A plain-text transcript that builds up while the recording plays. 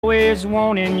always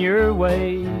wanting your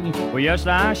way. Well, yes,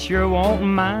 I sure won't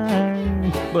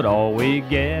mind. But all we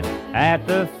get at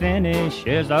the finish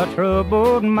is a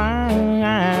troubled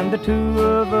mind. The two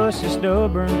of us is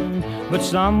stubborn, but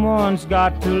someone's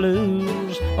got to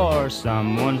lose, or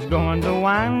someone's going to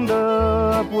wind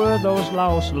up with those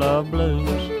lost love blues.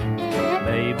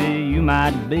 Baby, you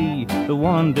might be the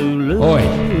one to lose. Oi,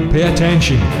 pay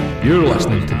attention. You're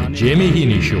listening to the Jamie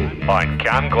Heaney Show on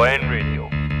Cam Glen Radio.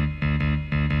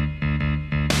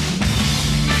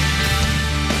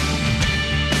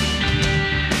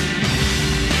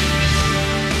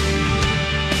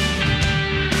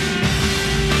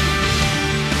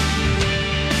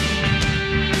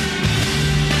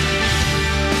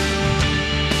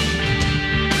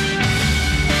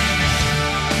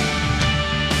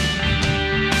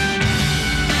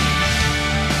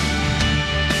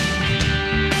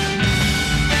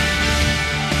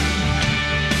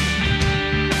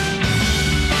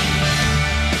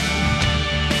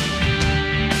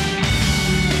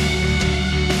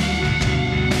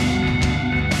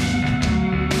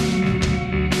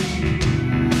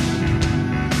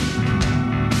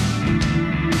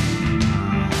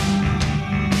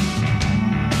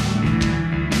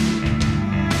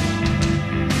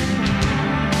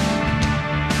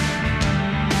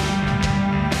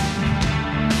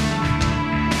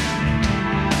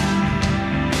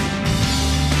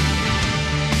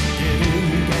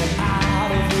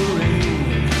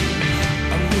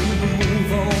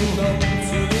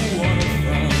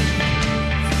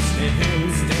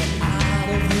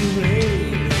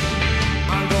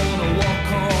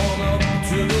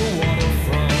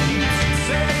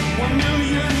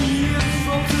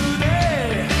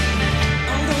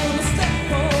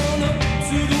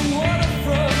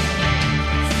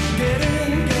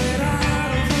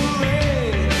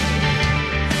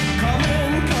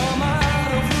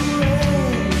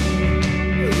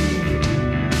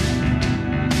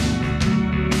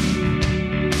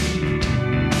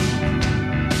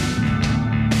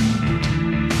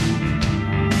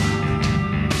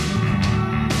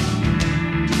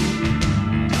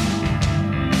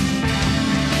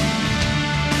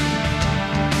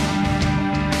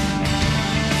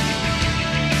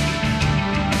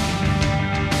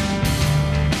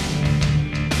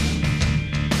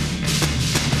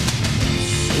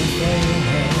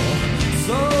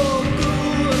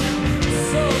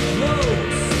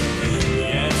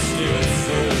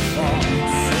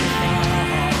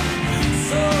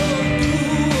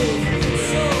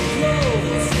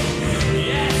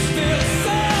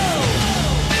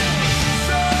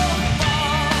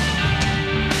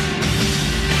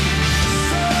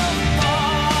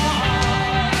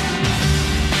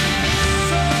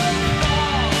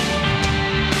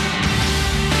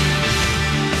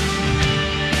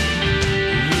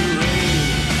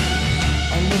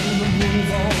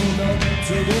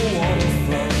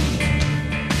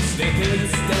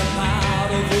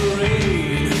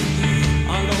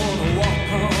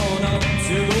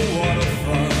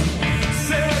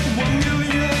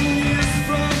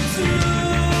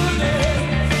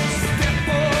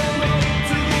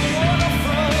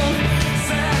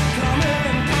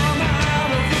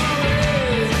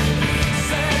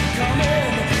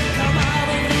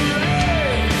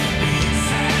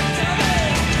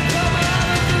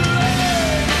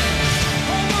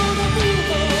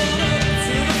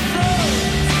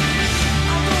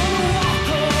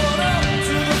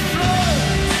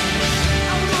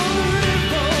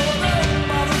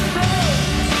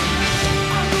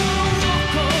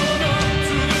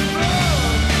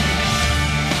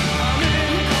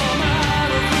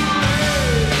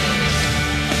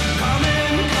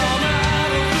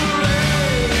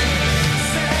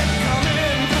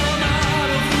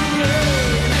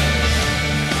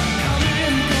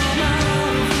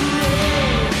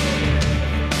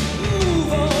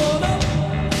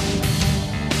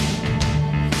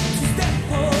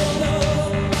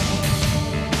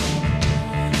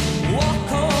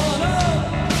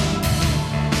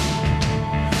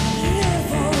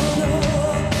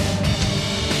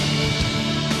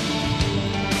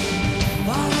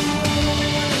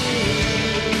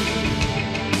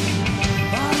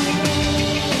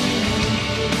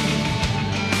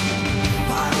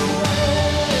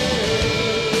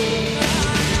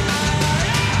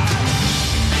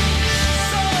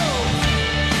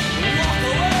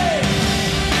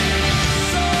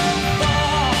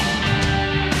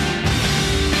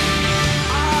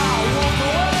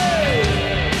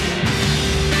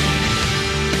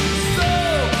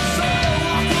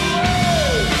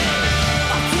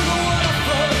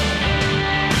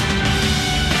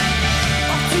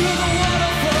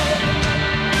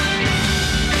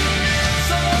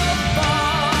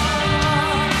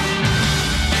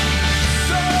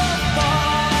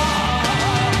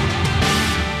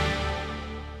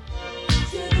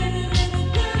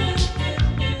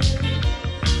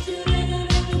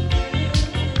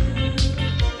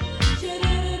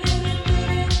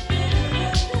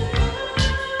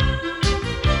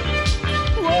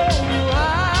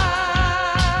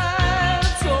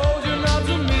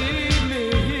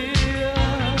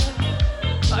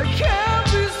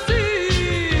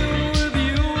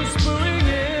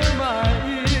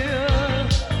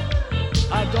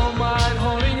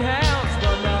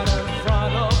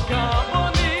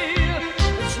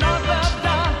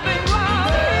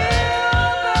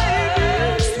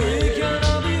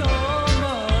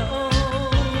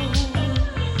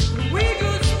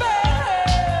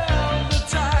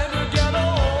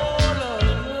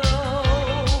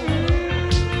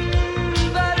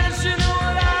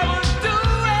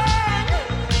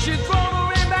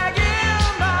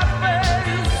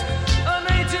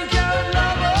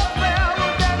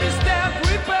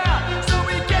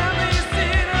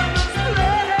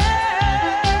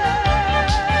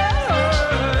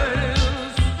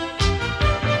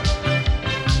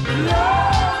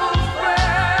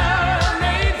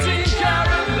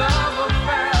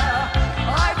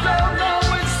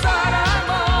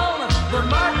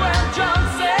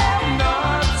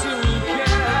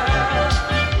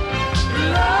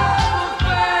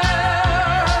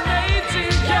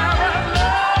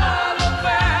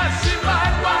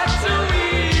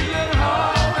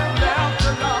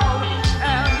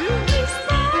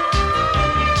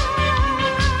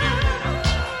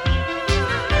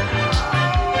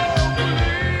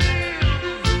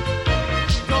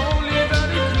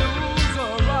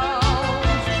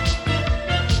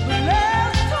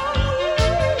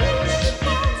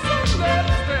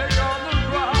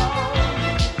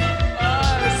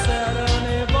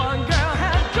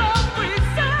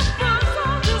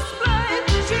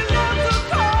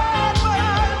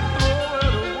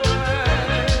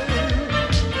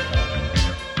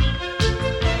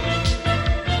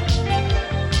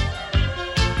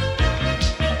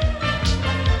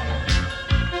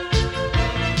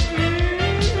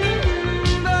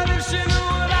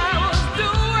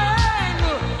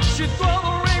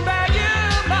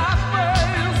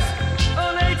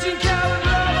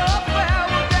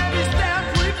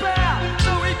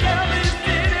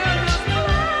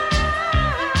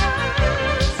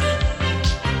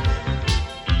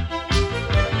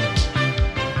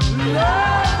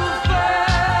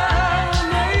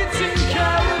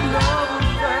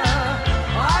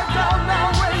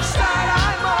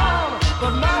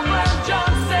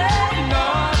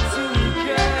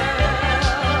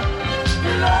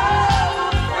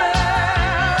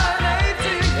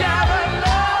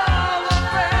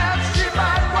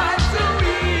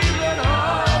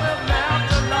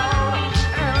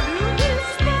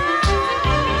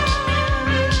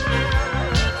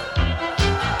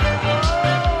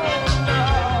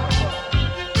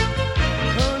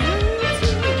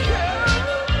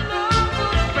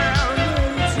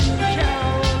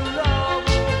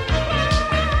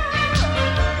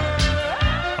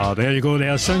 There you go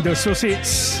there, Sound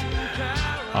Associates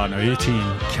on 18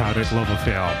 Carat Love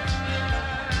Affair.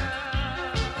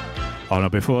 On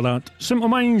before that, Simple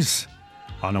Minds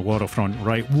on a Waterfront.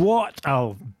 Right, what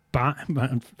a band.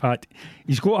 In fact,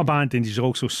 he's got a band and he's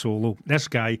also solo. This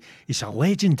guy, he's a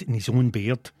legend in his own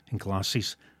beard and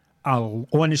glasses.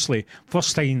 Honestly,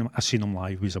 first time I seen him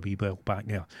live was a wee while back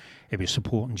there. He was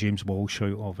supporting James Walsh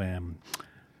out of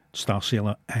Star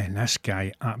Sailor, and this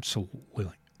guy absolutely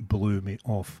blew me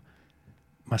off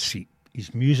my seat.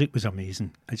 His music was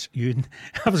amazing. It's Ewan.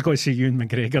 I was going to say Ewan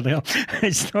McGregor there.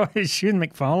 It's not. It's Ewan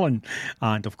McFarlane.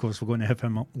 And of course, we're going to have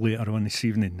him up later on this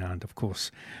evening. And of course,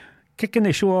 kicking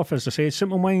the show off, as I said,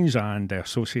 Simple Minds and their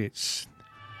associates,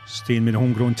 staying with the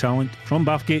homegrown talent from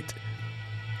Bathgate.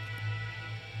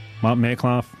 Mark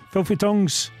Metcalf, Filthy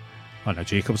Tongues, and a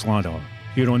Jacob's Ladder.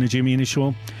 Here on the Jamie Heaney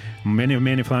Show. Many,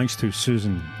 many thanks to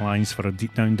Susan Lyons for a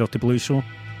Deep Down Dirty Blues show.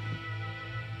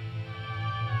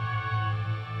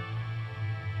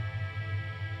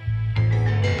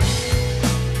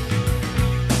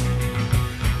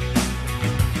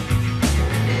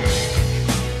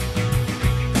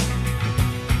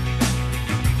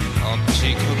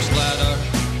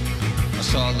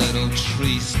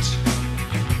 Priest.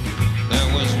 There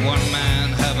was one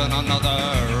man having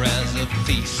another as a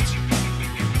feast.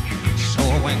 So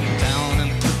I went down and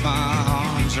put my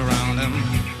arms around him.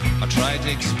 I tried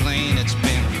to explain it's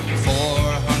been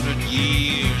 400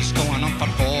 years, going on for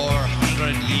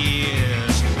 400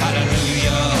 years.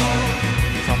 Hallelujah,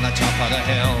 from the top of the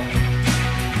hill.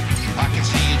 I can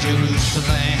see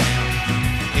Jerusalem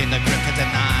in the grip of the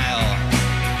Nile.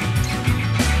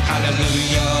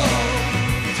 Hallelujah.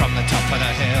 From the top of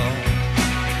the hill,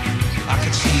 I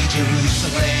could see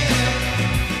Jerusalem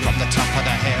from the top of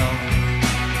the hill.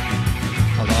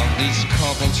 Along these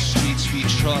cobbled streets we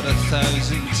trod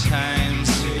 1,000 times,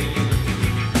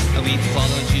 and we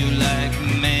followed you like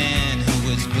men who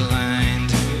was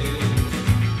blind.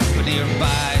 But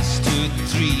nearby stood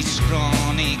 3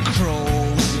 scrawny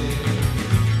crows.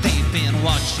 They've been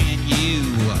watching you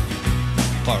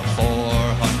for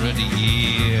 400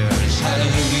 years.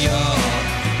 Hallelujah.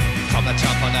 From the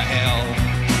top of the hill,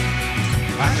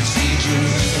 I can see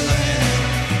Jerusalem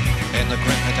in the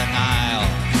grip of the Nile.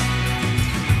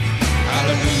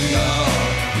 Hallelujah,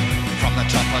 from the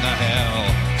top of the hill,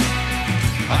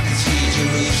 I can see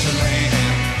Jerusalem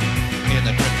in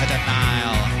the grip of the Nile.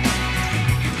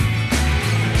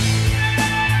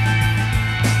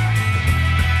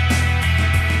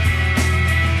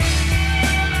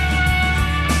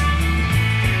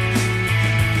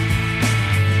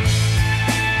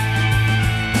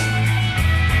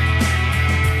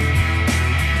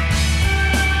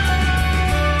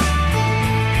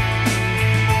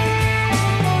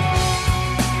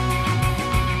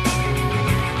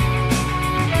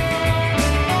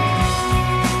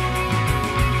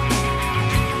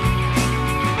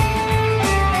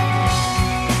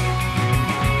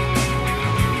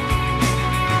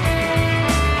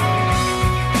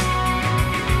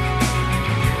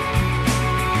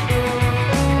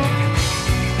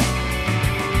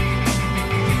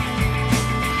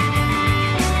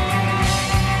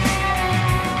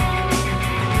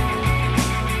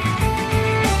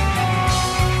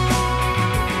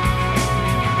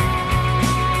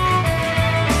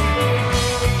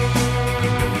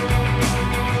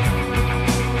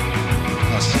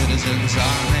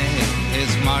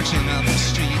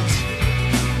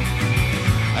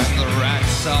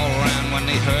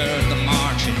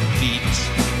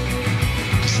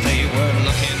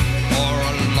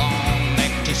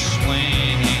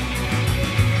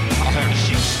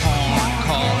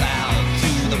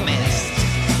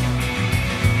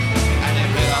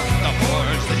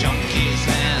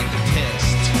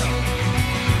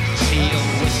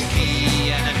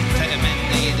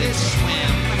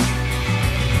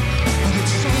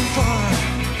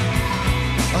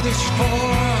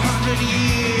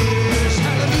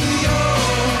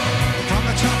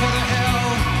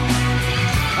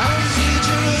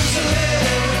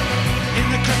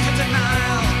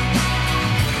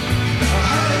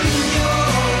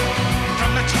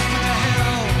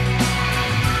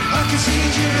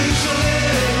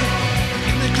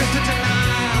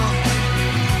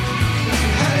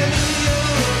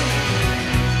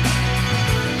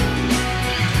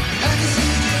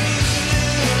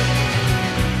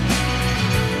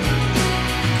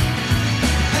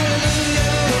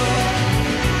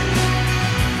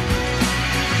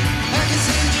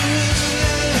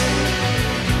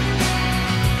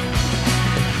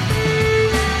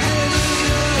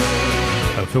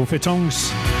 Filthy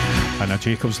Tongues and a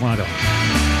Jacob's Ladder.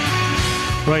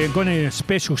 Right, I'm going to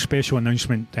special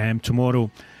announcement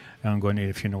tomorrow. I'm going to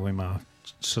the funeral with my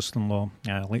sister-in-law,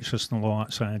 late sister-in-law,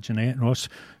 that's Jeanette Ross,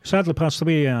 who sadly passed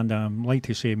away. And I'd like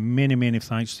to say many, many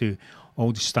thanks to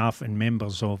all the staff and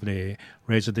members of the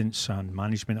residents and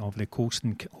management of the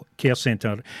Colston Care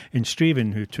Centre in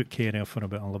Straven, who took care of her for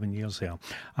about 11 years there.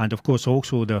 And of course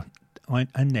also the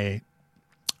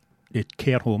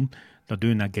care home, they're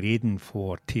doing a grading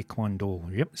for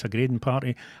Taekwondo. Yep, it's a grading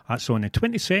party. That's on the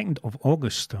 22nd of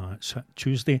August. It's a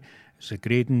Tuesday. It's a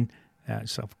grading.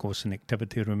 It's, of course, an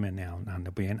activity room in there, and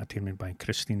there'll be entertainment by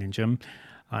Christine and Jim.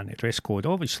 And the dress code,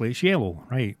 obviously, it's yellow,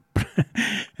 right?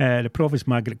 The Provost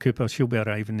Margaret Cooper, she'll be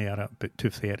arriving there at about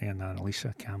 2:30, and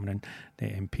Annalisa Cameron, the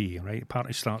MP, right? The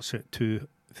party starts at 2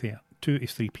 to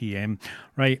 3 p.m,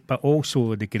 right? But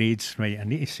also the grades, right? I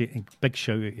need to say a big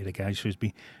shout out to the guys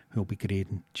who'll be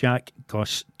grading. Jack,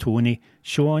 Gus, Tony,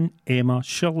 Sean, Emma,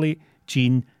 Shirley,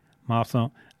 Jean, Martha,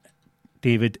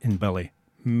 David and Billy.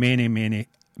 Many, many,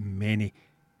 many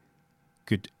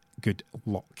good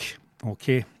luck.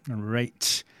 Okay,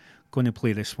 right. Going to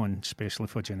play this one especially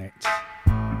for Jeanette.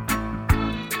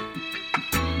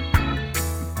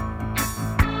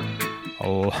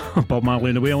 Oh, Bob Marley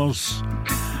and the Wailers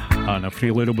and the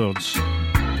Three Little Birds.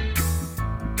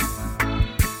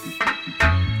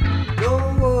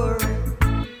 Don't worry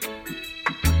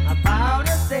about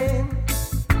a thing,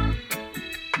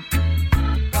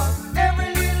 'cause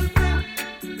every little thing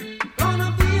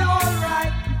gonna be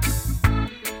alright.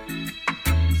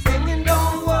 Singing,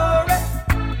 don't worry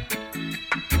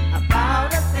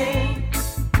about a thing,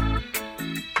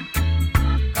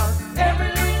 'cause every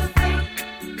little thing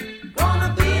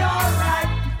gonna be alright.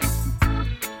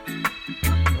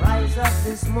 Rise up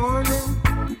this morning,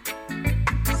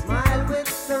 smile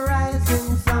with the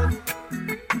rising sun.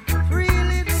 Three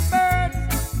little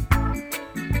birds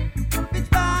pitch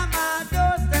by my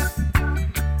doorstep,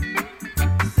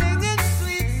 singing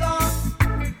sweet songs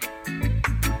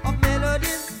of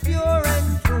melodies pure and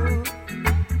true,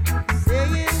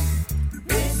 saying,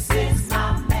 this is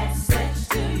my message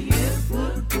to you.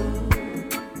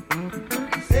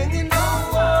 Singing, don't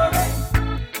worry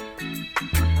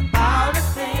about a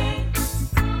thing,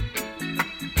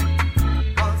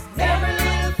 'cause every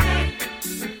little thing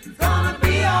gonna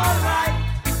be alright.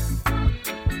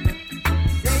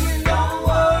 Saying, don't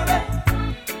worry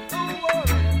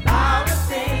about a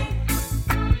thing,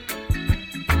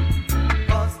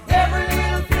 'cause every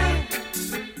little thing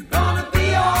gonna be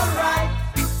alright.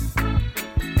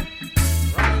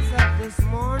 Rise up this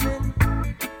morning,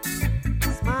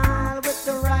 smile with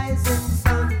the rising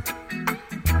sun.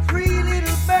 Three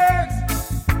little birds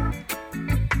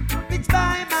pitch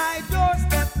by my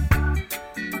doorstep,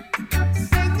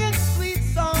 singing sweet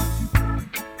songs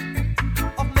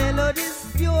of melodies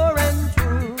pure and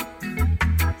true,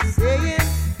 saying,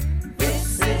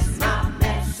 this is my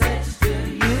message to you.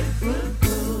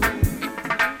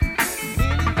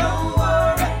 Meaning, don't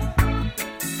worry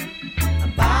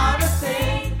about a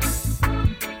thing.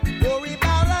 Worry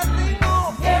about a thing, no.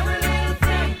 Every little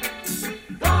thing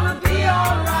gonna be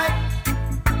alright.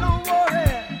 Don't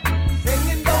worry.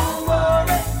 Singing, don't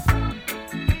worry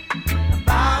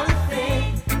about a thing.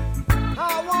 I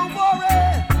won't worry,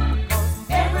 'cause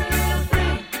every little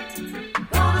thing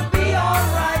gonna be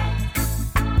alright.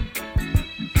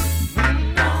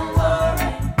 Don't worry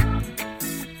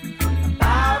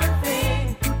about a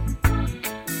thing,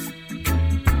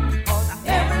 'cause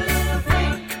every little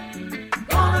thing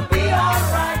gonna be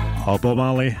alright. Oh, Bob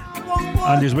Marley I won't worry.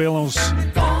 and his Wailers,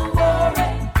 Don't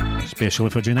worry especially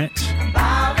for Jeanette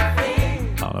about a thing.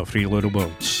 and the Three Little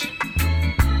Birds.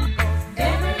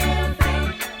 Every little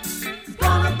thing's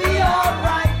gonna be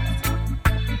alright.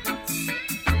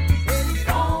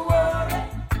 Don't worry.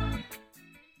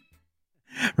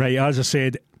 Right, as I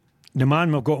said, the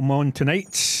man we've got him on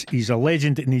tonight, he's a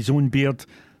legend in his own beard.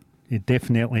 He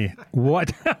definitely,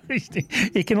 what?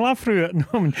 He can laugh through it.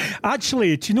 No,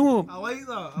 actually, do you know? I like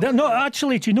that. No,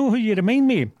 actually, do you know who you remind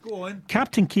me? Go on.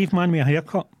 Captain Caveman with a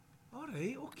haircut. All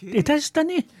right, okay. It is, doesn't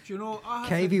he? Do you know, I have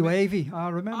Cavey had- wavy. I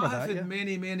remember I that. have had Yeah.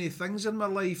 many things in my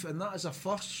life, and that is a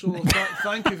first, so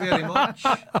thank you very much.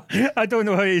 I don't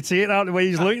know how to say it that the way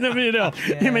he's looking at me there.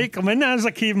 He might come in as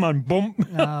a caveman, bump.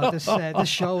 No, this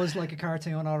show is like a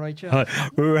cartoon, all right, yeah.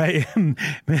 Right,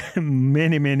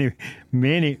 many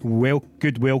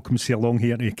good welcomes here along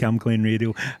here to Cam Glen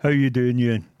Radio. How you doing,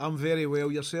 Ewan? I'm very well.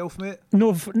 Yourself, mate?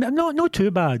 No, not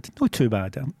too bad. Not too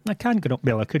bad. I can grumble.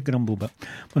 Well, I could grumble, but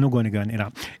we're not going to go into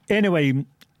that. Anyway,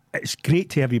 it's great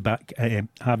to have you back,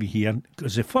 have you here.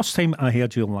 Because the first time I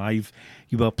heard you live,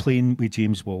 you were playing with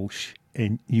James Walsh,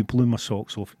 and you blew my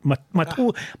socks off. My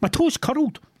toes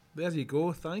curled. There you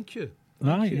go. Thank you.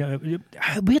 Right,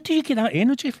 where do you get that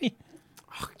energy from?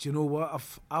 Do you know what?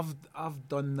 I've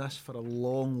done this for a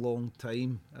long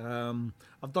time.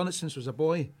 I've done it since I was a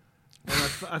boy. And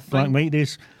I think Black and white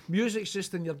days. music's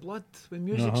just in your blood. When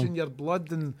music's in your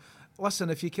blood, and listen,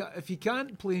 if you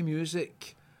can't play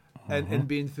music and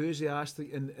be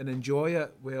enthusiastic and enjoy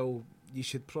it, well, you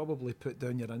should probably put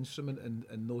down your instrument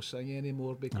and no sing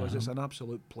anymore, because it's an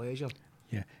absolute pleasure.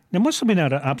 Yeah, it must have been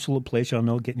an absolute pleasure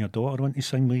not getting your daughter on to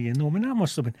sing with you. No, I mean that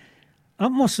must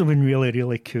have been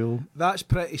really cool. That's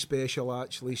pretty special,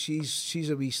 actually. She's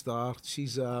a wee star. She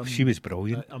was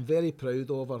brilliant. I'm very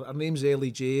proud of her. Her name's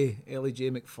Ellie J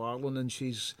McFarlane, and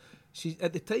she's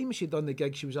at the time she done the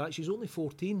gig. She's only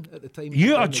 14 at the time.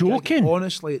 You are joking?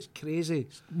 Honestly, it's crazy.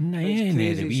 It's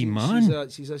crazy. Wee man.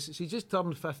 She just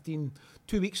turned 15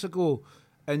 2 weeks ago,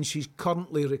 and she's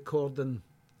currently recording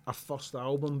her first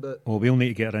album. But we'll need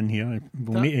to get her in here.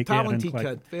 We'll need to get her in. Talented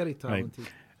kid, very talented.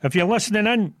 Right. If you're listening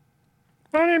in,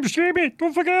 my name's Jamie.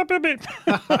 Don't forget about me.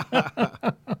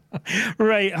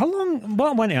 Right. How long? What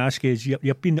I want to ask you is,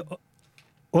 you've been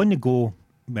on the go.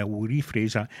 Well, we'll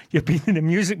rephrase that. You've been in the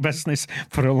music business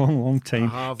for a long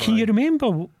time. Can you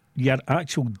remember your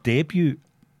actual debut? Do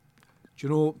you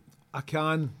know? I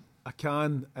can,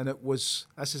 and it was.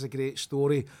 This is a great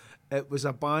story. It was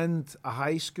a band, a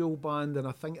high school band, and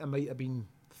I think I might have been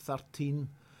 13.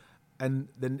 And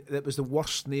then it was the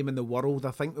worst name in the world.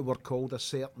 I think we were called A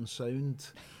Certain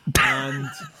Sound.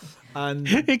 And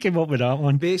Who came up with that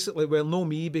one? Basically, well, no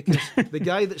me, because the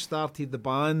guy that started the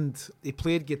band, he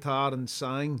played guitar and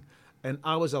sang, and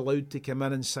I was allowed to come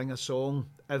in and sing a song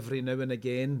every now and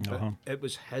again. But it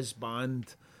was his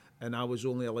band, and I was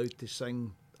only allowed to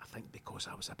sing, I think, because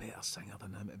I was a better singer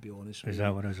than him, to be honest with you. Is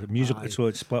that what it is? Musical, so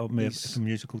it split up some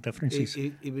musical differences.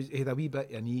 He had a wee bit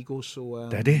of an ego, so...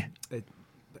 Did he?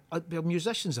 Well,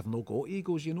 musicians have no got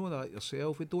egos, you know that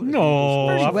yourself. We don't. No,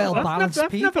 very well balanced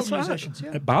people, musicians.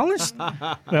 Yeah. Balanced?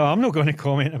 Well, I'm not going to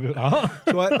comment about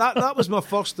that. So that was my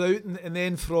first out, and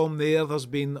then from there, there's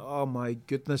been, oh my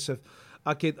goodness, if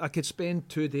I could spend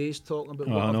 2 days talking about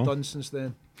what I've done since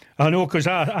then. I know, because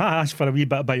I asked for a wee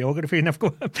bit of biography, and I've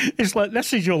got, it's like,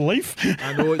 this is your life.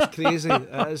 I know, it's crazy.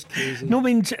 It is crazy. No, I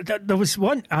mean, there was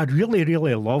one I really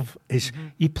love, is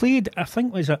you played, I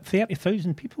think, was it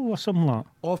 30,000 people or something like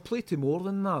that? Oh, I've played to more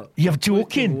than that. You're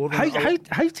joking?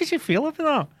 How did you feel about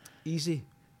that? Easy.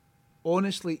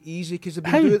 Honestly, easy, because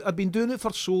I've been doing it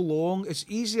for so long. It's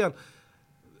easier.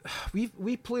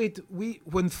 We played,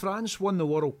 when France won the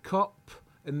World Cup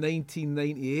in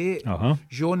 1998,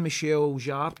 Jean-Michel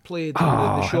Jarre played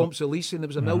the Champs-Élysées, and there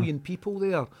was a million people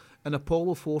there, and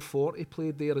Apollo 440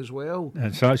 played there as well.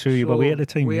 And so that's who you were with at the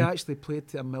time. We actually played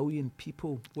to 1 million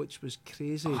people, which was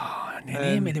crazy. And the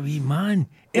name of the wee man,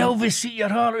 Elvis, eat your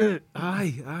heart out.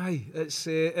 Aye.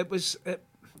 It was. Do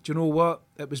you know what?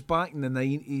 It was back in the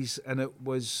 90s, and it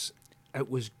was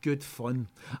good fun.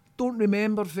 Don't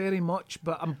remember very much,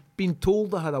 but I'm being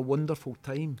told I had a wonderful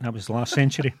time. That was last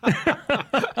century.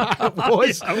 It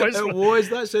was. It was.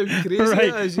 That's how crazy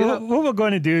it is. Yeah. What we're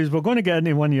going to do is we're going to get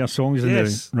into one of your songs now,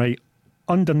 right?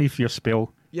 Underneath Your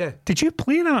Spell. Yeah. Did you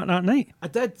play that night? I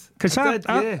did. Because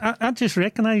I just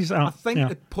recognised that. I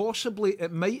think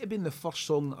it might have been the first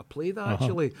song that I played,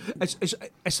 actually.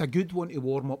 It's a good one to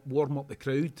warm up the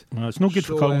crowd. Well, it's no good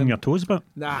for calling your toes, but...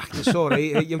 Nah, it's all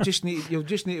right. You'll just need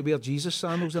to wear Jesus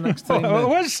sandals the next time. It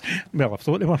was? Well, I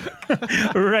thought they were.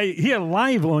 Right, here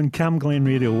live on Cam Glen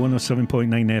Radio 107.9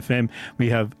 FM, we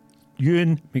have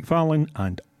Ewan McFarlane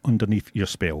and Underneath Your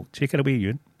Spell. Take it away,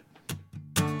 Ewan.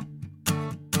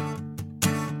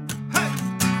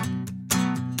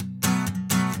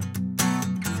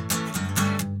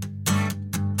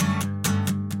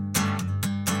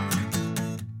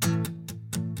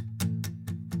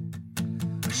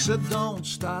 So don't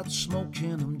start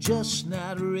smoking, I'm just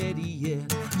not ready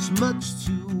yet. It's much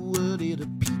too early to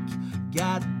peak,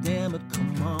 god damn it,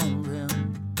 come on then.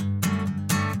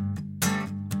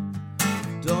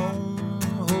 Don't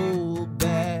hold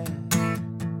back,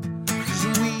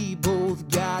 'cause we both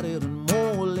got it and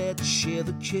more, let's share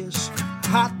the kiss.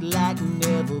 Hot like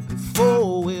never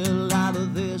before, we're out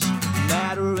of this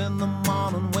matter in the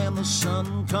morning when the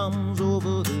sun comes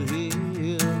over the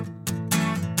hill.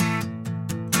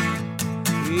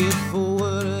 If I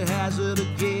were to hazard a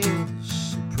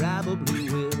guess, it probably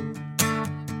will.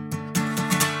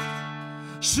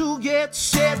 So get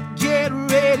set, get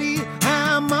ready,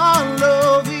 I'm all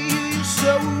over you. You're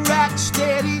so rock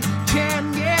steady,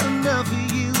 can't get enough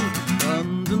of you.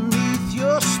 Underneath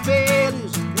your spell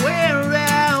is where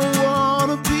I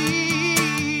wanna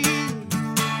be,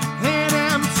 and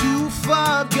I'm too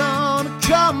far gone to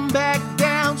come back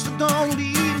down. So don't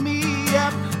leave me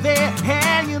up there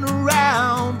hanging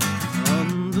around.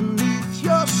 Underneath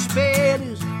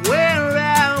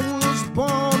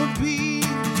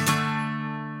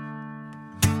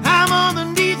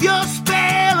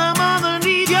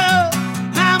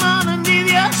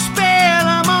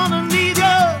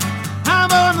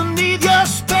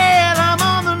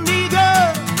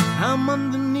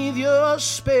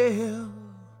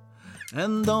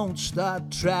And don't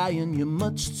start trying, you're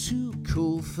much too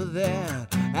cool for that.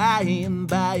 I ain't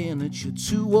buying it, you're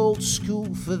too old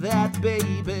school for that,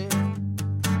 baby.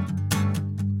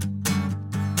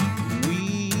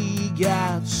 We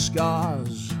got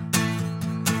scars,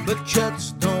 but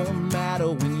cuts don't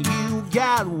matter when you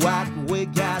got white. We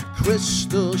got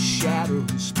crystal shadow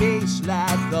in space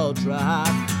like ultra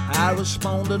high. I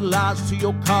responded lots to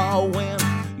your call when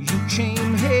you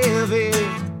came heavy.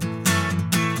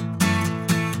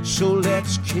 So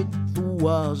let's kick the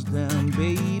walls down,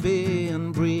 baby,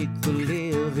 and break the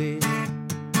levee.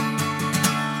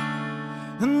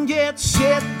 And get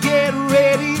set, get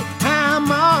ready,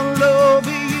 I'm all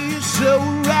over you. So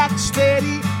rock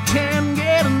steady, can't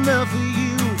get enough of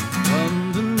you.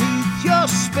 Underneath your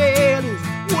spell is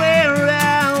where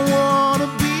I wanna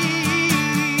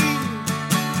be.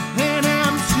 And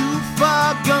I'm too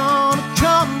far gone to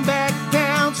come back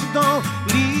down, so don't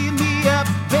leave me up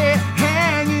there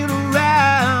hanging around.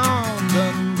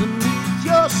 Underneath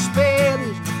your spell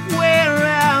is where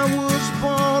I was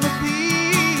born to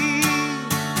be.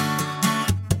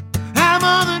 I'm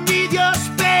underneath your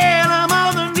spell, I'm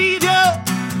underneath your,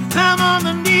 I'm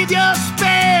underneath your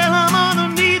spell, I'm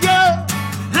underneath your,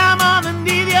 I'm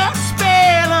underneath your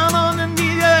spell, I'm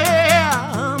underneath your,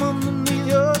 yeah, I'm underneath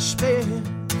your spell.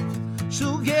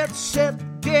 So get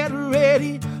set, get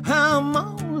ready, I'm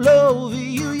all over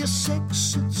you. You're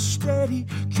sexy, steady,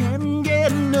 can't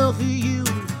get enough of you.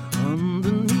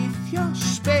 Underneath your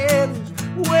spell is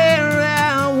where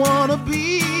I wanna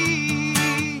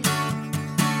be.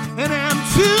 And I'm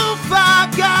too far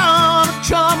gone to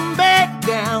come back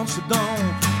down, so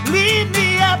don't leave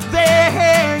me up there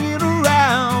hanging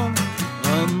around.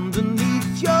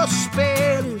 Underneath your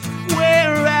spell is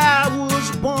where I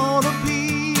was born to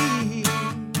be.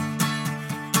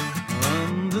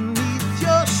 Underneath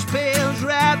your spell's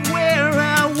right where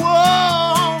I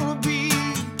wanna be.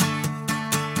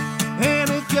 And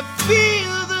if you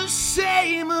feel the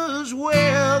same as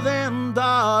well, then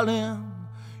darling,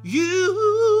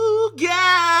 you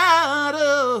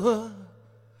gotta,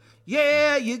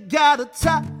 yeah, you gotta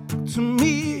talk to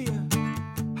me.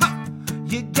 Ha,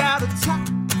 you gotta talk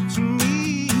to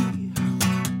me.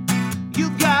 You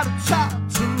gotta talk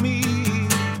to me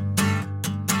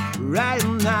right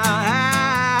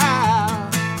now.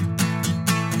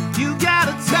 You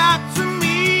gotta talk to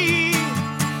me.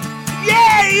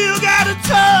 Yeah, you gotta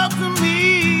talk to me.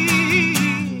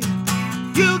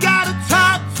 You gotta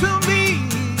talk to me.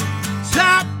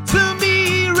 Talk to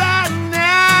me right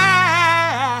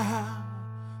now.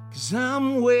 'Cause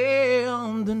I'm way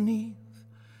underneath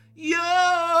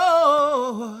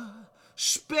your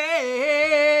spell.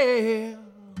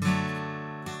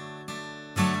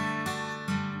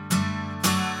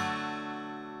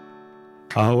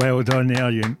 Oh, well done there,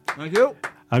 Ewan. Thank you.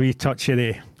 A wee touch of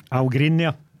the Al Green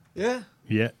there. Yeah.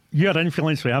 Yeah. Your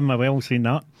influence with him, I well seen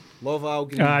that. Love Al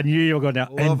Green. I knew you were going to.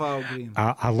 Love Al Green.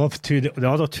 I love the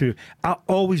other two. I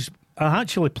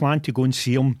actually planned to go and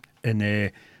see him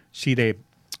and see the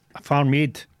Farm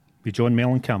Aid with John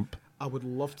Mellencamp. I would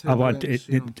love to. I want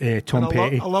Tom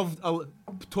Petty. I love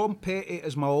Tom Petty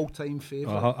is my all-time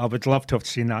favourite. I would love to have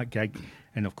seen that gig.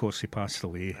 And of course, he passed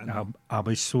away. I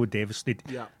was so devastated.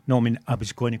 Yeah. No, I mean, I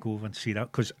was going to go over and see that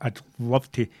because I'd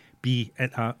love to be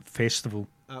at that festival.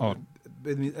 It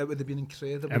would have been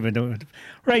incredible.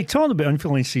 Right, talking about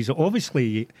influences,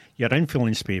 obviously you're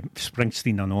influenced by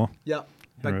Springsteen, I know. Yeah,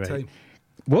 big time.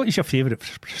 What is your favourite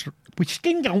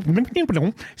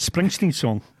Springsteen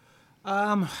song?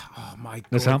 Oh my God,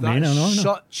 Does that mean? That's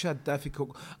such a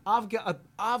difficult.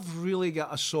 I've really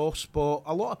got a soft spot.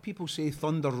 A lot of people say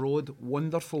Thunder Road,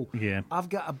 wonderful. Yeah. I've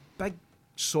got a big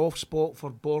soft spot for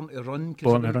Born to Run.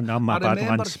 Born to Run, I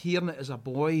remember hearing it as a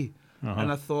boy,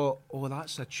 and I thought, oh,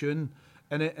 that's a tune.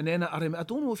 And then I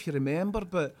don't know if you remember,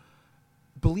 but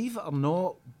believe it or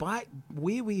not,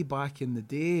 way back in the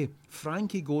day,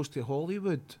 Frankie Goes to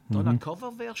Hollywood done a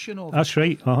cover version of it. That's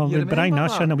right. With Brian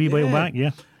Nash in a wee while back, yeah.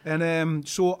 And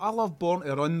so I love Born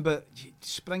to Run, but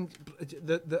I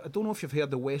don't know if you've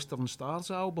heard the Western Stars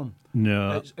album.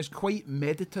 No. It's quite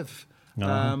meditative.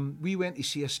 We went to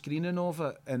see a screening of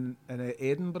it in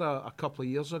Edinburgh a couple of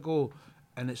years ago,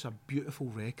 and it's a beautiful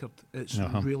record. It's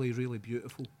really, really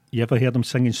beautiful. You ever heard him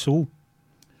singing soul?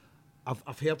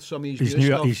 I've heard some of his new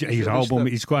stuff. His album.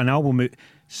 He's got an album out.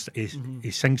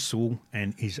 He sings soul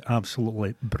and he's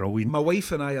absolutely brilliant. My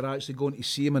wife and I are actually going to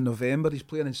see him in November. He's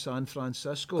playing in San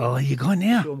Francisco. Oh, are you going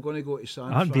there? So I'm going to go to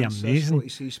San That'd Francisco be amazing. to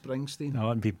see Springsteen. Oh,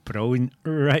 that'd be brilliant.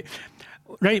 Right,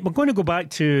 we're going to go back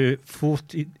to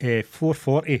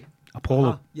 440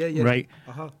 Apollo. Yeah. Right.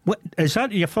 What is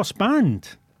that? Your first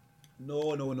band?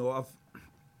 No.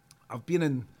 I've been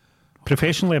in.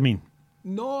 Professionally, I mean.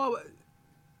 No,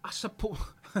 I suppose.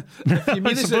 If you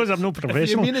mean I suppose I'm no professional. If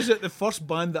you mean, is it the first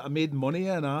band that I made money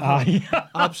in?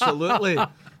 Absolutely.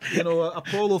 You know,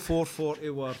 Apollo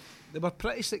 440 they were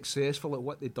pretty successful at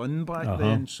what they'd done back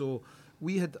then. So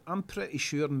we had, I'm pretty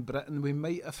sure in Britain we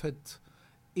might have had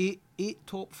eight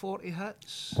top 40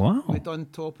 hits. Wow. We done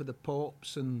Top of the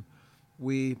Pops, and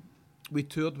we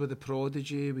toured with the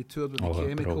Prodigy, we toured with the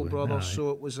Chemical Brothers. Aye.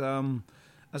 So it was,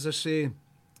 as I say,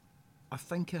 I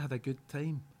think I had a good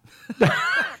time.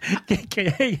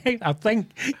 I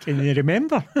think, can you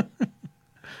remember?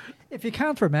 If you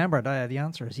can't remember it, the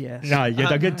answer is yes. Yeah, you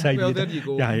had a good time. Well, there you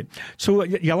go. Yeah. So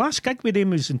your last gig with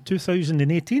them was in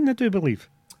 2018, I do believe.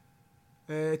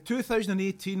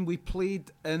 2018, we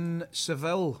played in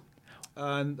Seville,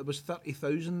 and there was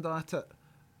 30,000 at it.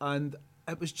 And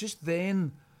it was just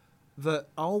then that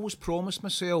I always promised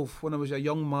myself when I was a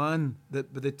young man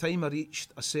that by the time I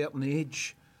reached a certain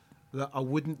age, that I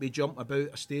wouldn't be jumping about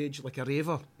a stage like a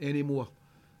raver anymore.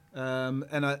 And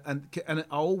I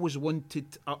always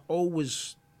I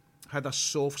always had a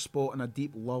soft spot and a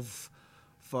deep love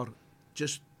for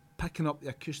just picking up the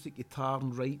acoustic guitar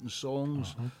and writing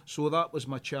songs. So that was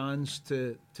my chance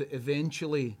to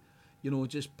eventually, you know,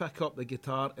 just pick up the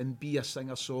guitar and be a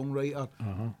singer-songwriter.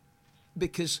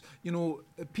 Because, you know,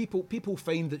 people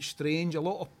find it strange. A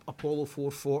lot of Apollo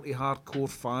 440 hardcore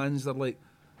fans, they're like,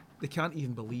 they can't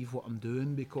even believe what I'm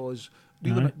doing, because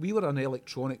we were an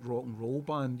electronic rock and roll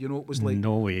band. You know, it was like,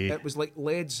 no way. It was like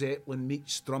Led Zeppelin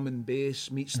meets drum and bass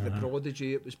meets the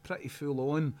Prodigy. It was pretty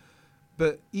full on.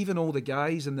 But even all the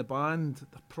guys in the band,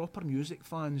 they're proper music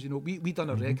fans. You know, we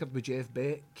done a record with Jeff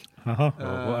Beck. What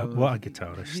a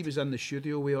guitarist. He was in the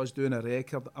studio with us doing a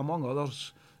record, among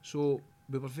others. So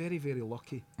we were very, very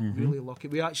lucky. Really lucky.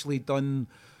 We actually done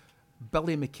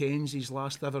Billy Mackenzie's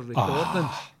last ever recording.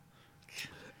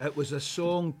 It was a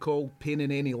song called Pain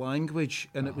in Any Language,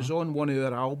 and it was on one of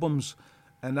our albums,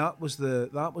 and that was the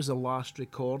last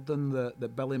recording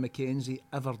that Billy Mackenzie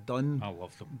ever done. I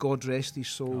love them. God rest his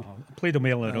soul. I played them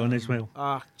earlier on as well.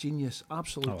 Genius,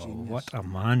 absolute genius. What a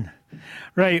man.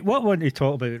 Right, what I want to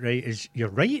talk about, right, is your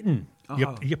writing.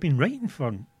 You've been writing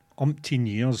for umpteen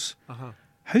years.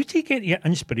 How do you get your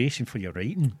inspiration for your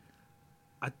writing?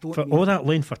 All that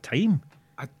length of time?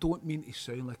 I don't mean to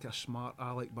sound like a smart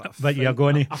aleck, but you're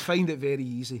going to. I find it very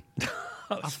easy.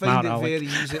 I find it very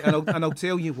easy, and I'll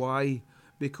tell you why.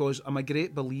 Because I'm a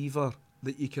great believer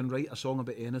that you can write a song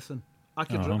about anything. I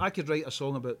could write a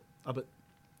song about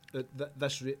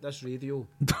this radio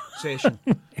session.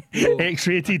 You know,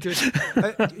 X-rated.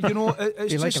 You know,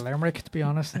 it's you just like a limerick, to be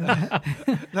honest.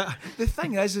 the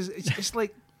thing is it's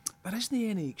like there isn't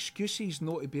any excuses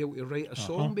not to be able to write a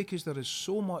song, because there is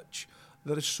so much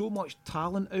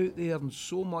talent out there and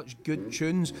so much good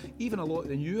tunes. Even a lot of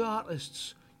the new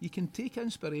artists, you can take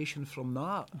inspiration from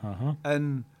that.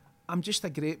 And I'm just a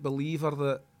great believer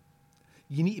that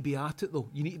you need to be at it, though.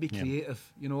 You need to be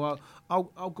creative. You know,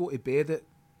 I'll go to bed at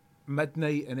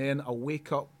midnight and then I'll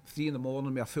wake up 3 a.m.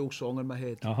 with a full song in my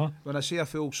head. When I say a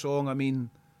full song, I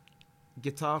mean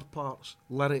guitar parts,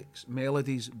 lyrics,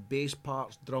 melodies, bass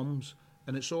parts, drums,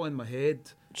 and it's all in my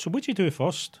head. So what do you do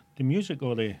first? The music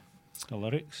or the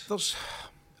lyrics?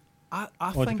 I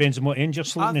It think depends on what end you're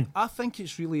sleeping in. I think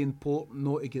it's really important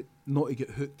not to get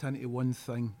hooked into one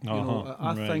thing. You know,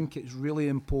 I think it's really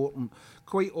important.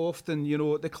 Quite often, you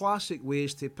know, the classic way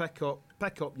is to pick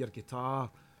up your guitar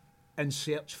and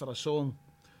search for a song.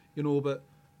 You know, but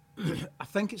I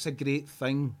think it's a great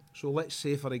thing. So let's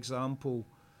say, for example,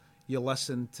 you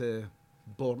listen to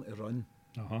Born to Run,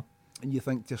 and you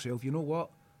think to yourself, you know what?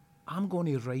 I'm going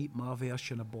to write my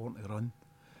version of Born to Run.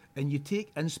 And you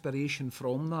take inspiration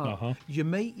from that. You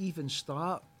might even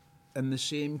start in the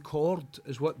same chord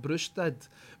as what Bruce did,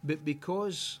 but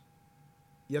because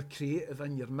you're creative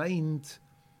in your mind,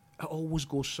 it always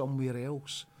goes somewhere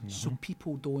else. So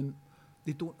people don't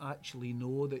actually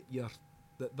know that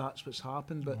that's what's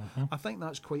happened. But I think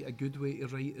that's quite a good way to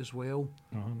write as well.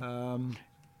 Do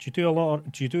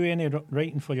you do any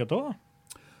writing for your daughter?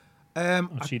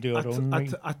 She do her own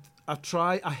writing? I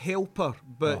try. I help her,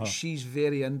 but she's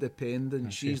very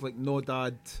independent. She's like, no,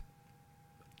 Dad.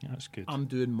 That's good. I'm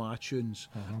doing my tunes.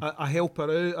 I help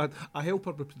her out. I help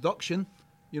her with production.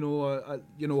 You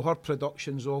know, her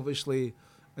production's obviously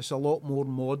it's a lot more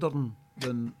modern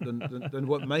than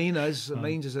what mine is.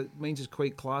 Mine's is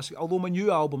quite classic. Although my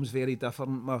new album's very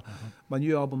different. My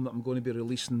new album that I'm going to be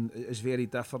releasing is very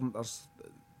different.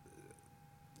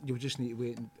 You'll just need to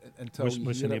wait until you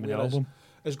what's hear the name it. of the album?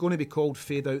 It's going to be called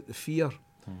Fade Out the Fear.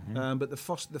 But the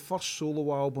first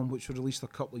solo album, which was released a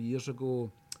couple of years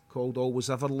ago, called Always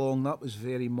Everlong, that was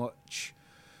very much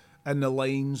in the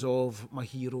lines of my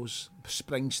heroes,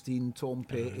 Springsteen, Tom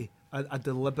Petty. I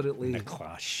deliberately, The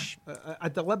Clash. I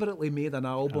deliberately made an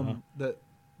album that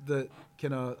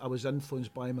kind of I was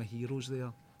influenced by my heroes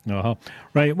there.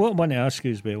 Right, what I want to ask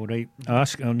you as well, right? I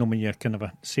know when you're kind of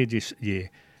said you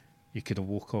could have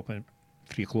woke up at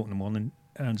 3 o'clock in the morning,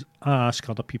 and I ask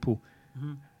other people,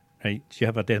 right, do you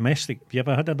have a domestic? Have you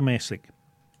ever had a domestic?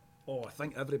 Oh, I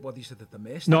think everybody's had a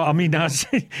domestic. No, I mean, that's,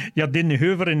 you're doing the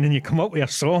hoovering and you come up with a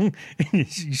song and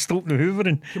you stop the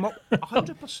hoovering. Come up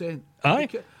 100%. Aye.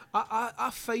 I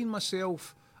find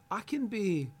myself, I can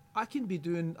be cooking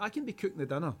the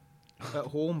dinner at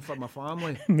home for my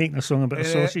family, Making a song about and,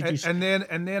 sausages. and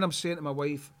then I'm saying to my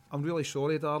wife, I'm really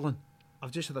sorry, darling,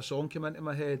 I've just had a song come into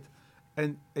my head,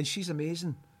 and she's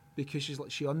amazing because she's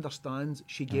like, she understands,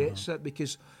 she gets it,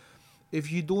 because if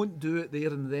you don't do it there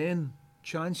and then,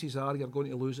 chances are you're going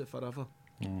to lose it forever.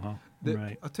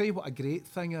 Right. I'll tell you what a great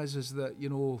thing is that, you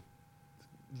know,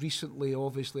 recently,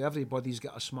 obviously, everybody's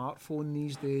got a smartphone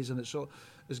these days, and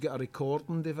it's got a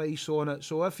recording device on it.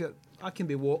 So if I can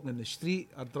be walking in the street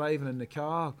or driving in the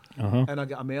car, and I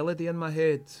get a melody in my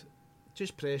head,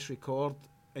 just press record,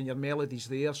 and your melody's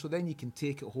there. So then you can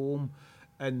take it home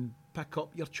and pick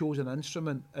up your chosen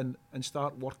instrument and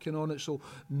start working on it. So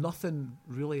nothing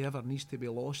really ever needs to be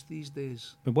lost these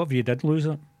days. But what if you did lose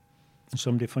it? And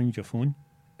somebody finds your phone?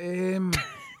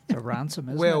 It's a ransom,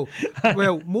 isn't Well, it?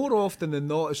 well, more often than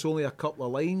not, it's only a couple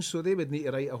of lines, so they would need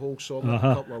to write a whole song with a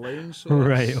couple of lines. So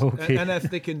Right, okay. And if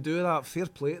they can do that, fair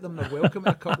play to them. They're welcome to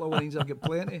a couple of lines. I've got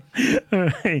plenty.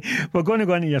 Right. We're going to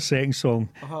go into your second song,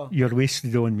 You're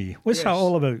Wasted on Me. What's that Yes.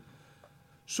 all about?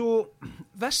 So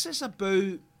this is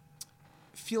about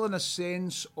feeling a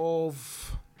sense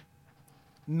of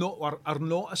not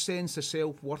a sense of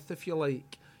self-worth, if you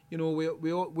like. You know,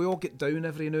 we all get down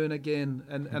every now and again,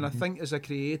 and I think as a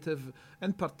creative,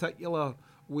 in particular,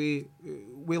 we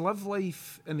live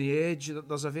life in the edge.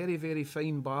 There's a very, very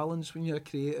fine balance when you're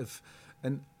creative,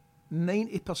 and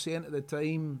 90% of the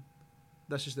time,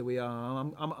 this is the way I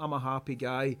am. I'm a happy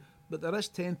guy, but there is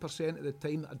 10% of the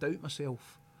time that I doubt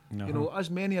myself. You know, as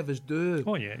many of us do.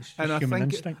 Oh yeah, it's just And human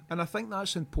instinct. I think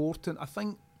that's important. I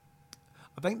think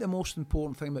the most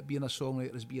important thing about being a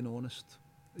songwriter is being honest.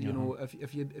 You know, if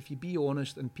you be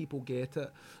honest and people get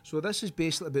it. So this is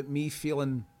basically about me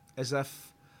feeling as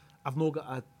if I've not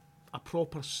got a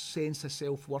proper sense of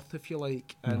self-worth, if you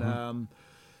like, and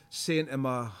saying to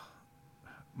my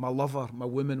lover, my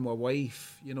woman, my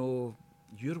wife, you know,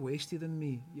 you're wasted in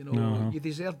me. You know, you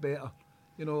deserve better.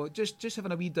 You know, just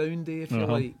having a wee down day, if you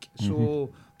like. So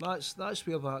that's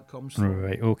where that comes from.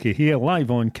 Right, okay. Here,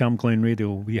 live on Cam Glen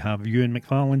Radio, we have Ewan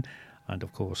McFarlane, and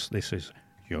of course, this is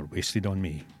You're Wasted on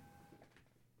Me.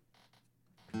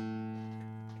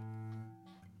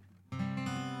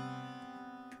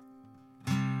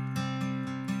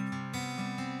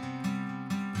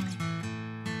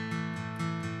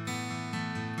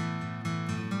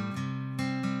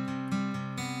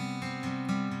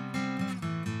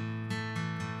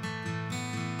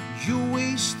 You're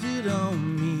wasted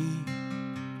on me,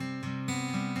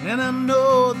 and I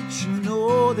know that you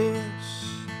know this.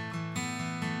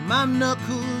 My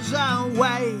knuckles are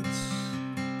white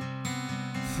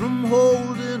from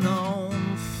holding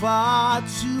on far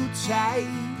too tight.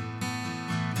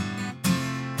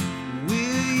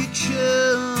 Will you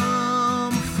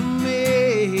come for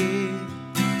me?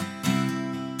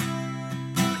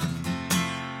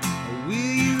 Or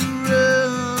will you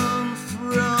run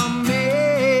from me?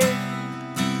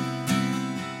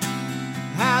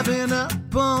 I've been up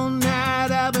all night,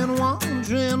 I've been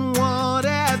wondering what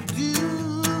I'd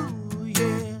do,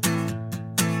 yeah,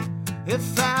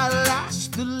 if I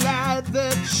lost the light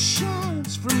that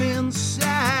shines from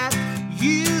inside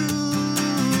you,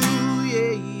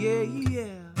 yeah,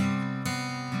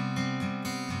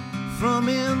 from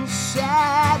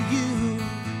inside you,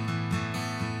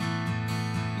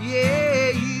 yeah,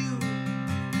 you,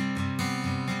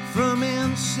 from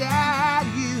inside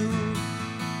you.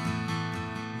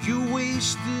 You're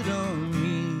wasted on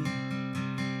me,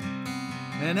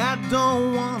 and I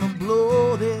don't wanna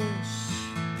blow this,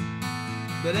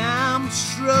 but I'm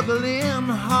struggling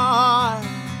hard.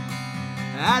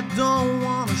 I don't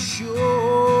wanna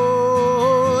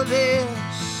show this.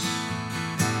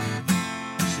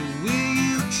 So will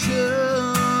you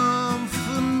come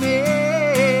for me,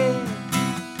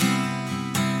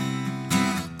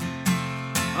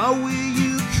 or will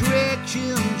you crack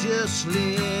and just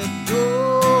let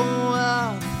go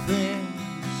of things?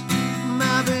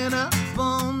 I've been up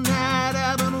all night,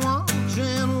 I've been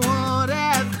wondering what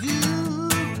I'd do,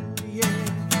 yeah,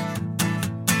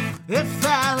 if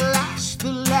I lost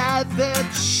the light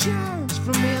that shines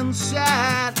from inside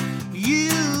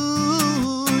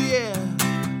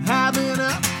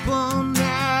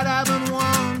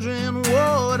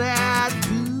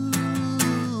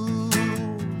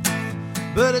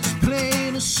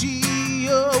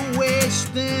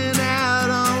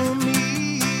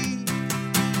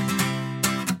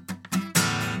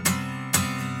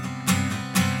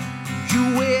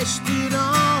wasted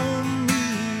on me.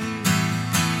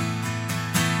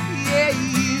 Yeah,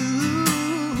 you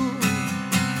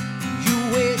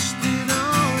wasted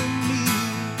on me.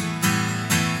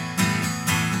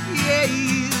 Yeah,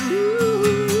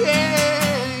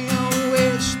 you're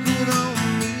wasted on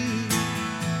me.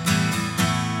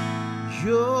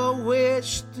 You're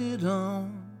wasted on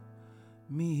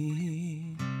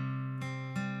me.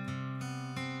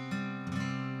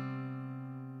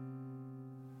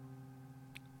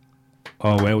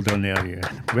 Oh, well done there, yeah.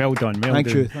 Well done, well Thank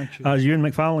done. you, thank you. Ewan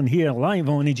McFarlane here, live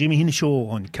on the Jamie Heaney Show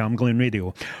on Cam Glen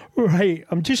Radio. Right,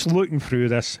 I'm just looking through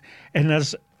this, and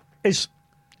there's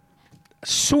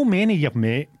so many you've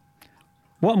met.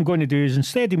 What I'm going to do is,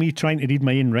 instead of me trying to read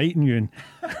my own writing, Ewan,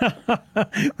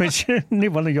 which no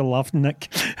wonder you're laughing, Nick,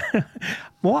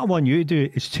 what I want you to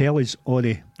do is tell us all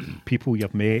the people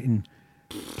you've met and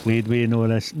played with and all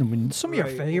this. I mean, Some of your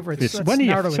Right, favourites. it's Let's one of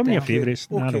narrow your, it some of your down. favourites.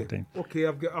 narrowed Okay,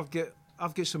 down. okay.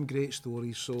 I've got some great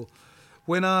stories. So,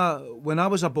 when I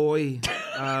was a boy,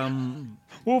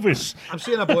 Ovis. I'm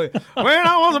saying a boy. When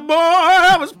I was a boy,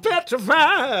 I was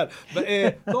petrified. But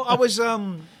no, I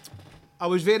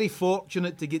was very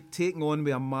fortunate to get taken on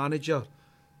with a manager,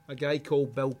 a guy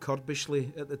called Bill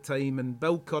Curbishley at the time, and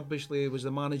Bill Curbishley was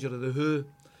the manager of the Who,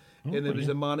 and it was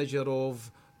the manager of,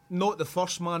 not the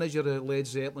first manager of Led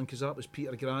Zeppelin, because that was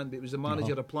Peter Grant, but it was the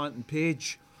manager of Plant and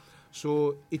Page.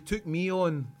 So he took me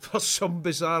on for some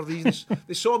bizarre reasons.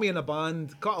 They saw me in a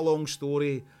band. Cut a long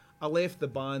story, I left the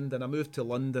band and I moved to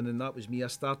London, and that was me. I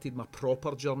started my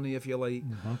proper journey, if you like.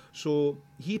 So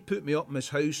he put me up in his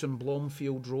house in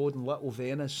Blomfield Road in Little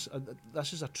Venice.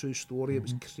 This is a true story. It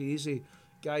was crazy.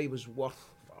 Guy was worth,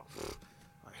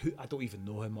 I don't even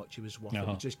know how much he was worth. It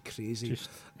was just crazy.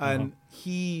 And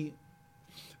there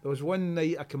was one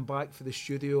night I come back for the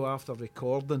studio after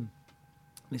recording,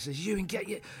 and he says, "Ewan, get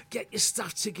your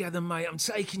stuff together, mate. I'm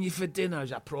taking you for dinner."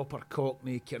 He's a proper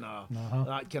Cockney kind of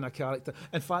that kind of character.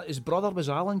 In fact, his brother was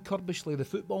Alan Curbishley, the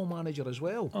football manager as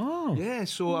well. Oh, yeah.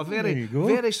 So a there very you go.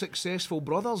 very successful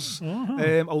brothers.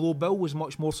 Although Bill was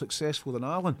much more successful than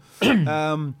Alan.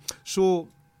 So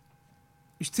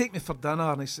he's taking me for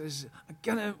dinner, and he says,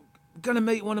 "I'm gonna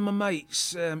meet one of my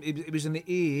mates." He was in the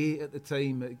AA at the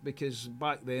time, because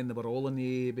back then they were all in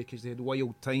the AA because they had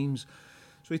wild times.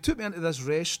 So he took me into this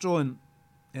restaurant,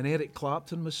 and Eric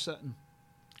Clapton was sitting.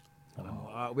 And I'm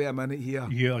like, wait a minute here.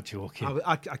 You're joking.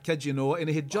 I kid you not. And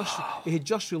he had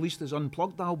just released his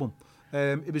Unplugged album.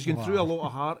 He was going through a lot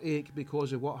of heartache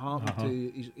because of what happened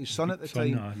to his son at the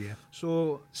time. Yeah.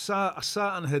 So I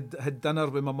sat and had dinner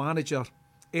with my manager,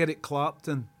 Eric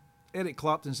Clapton, Eric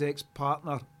Clapton's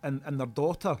ex-partner, and their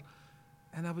daughter.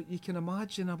 And you can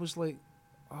imagine, I was like,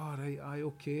 all right,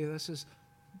 okay, this is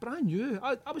brand new.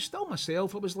 I was still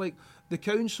myself. I was like the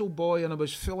council boy, and I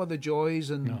was full of the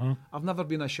joys, and I've never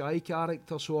been a shy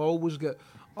character, so I always got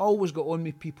on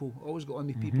with people. Always got on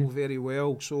with people very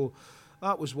well. So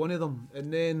that was one of them.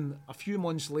 And then a few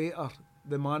months later,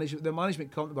 the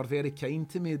management company were very kind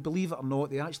to me. Believe it or not,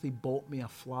 they actually bought me a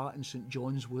flat in St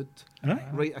John's Wood,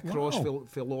 right across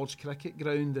for Lord's Cricket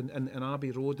Ground and Abbey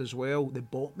Road as well. They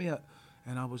bought me it.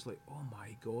 And I was like, oh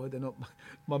my God. And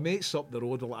my mates up the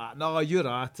road were like, no, you're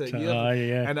at it.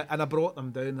 And I brought them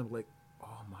down, and I'm like,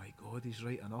 oh my God, he's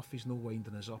right enough. He's no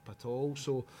winding us up at all.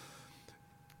 So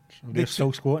they're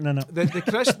still squatting in it.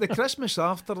 The Christmas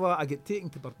after that, I get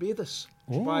taken to Barbados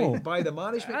by the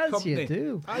management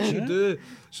company. As you do.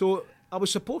 So I was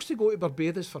supposed to go to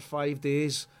Barbados for 5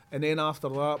 days, and then after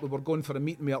that, we were going for a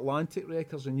meeting with Atlantic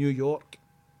Records in New York.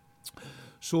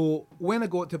 So when I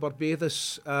got to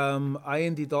Barbados, I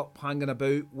ended up hanging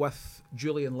about with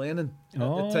Julian Lennon at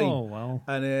the time. Oh, wow.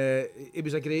 And he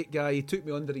was a great guy. He took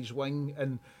me under his wing,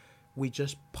 and we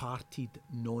just partied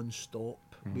non-stop.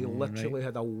 We literally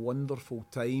had a wonderful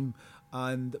time.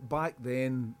 And back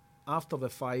then, after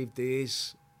the 5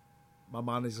 days, my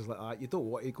manager's like, you don't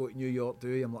want to go to New York, do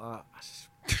you? I'm like,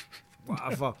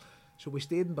 whatever. So we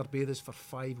stayed in Barbados for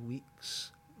 5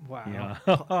 weeks. Wow. Yeah.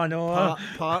 I know.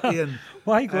 Partying.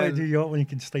 Why go to New York when you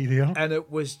can stay there? And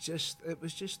it was just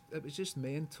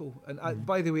mental. And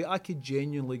by the way, I could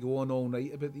genuinely go on all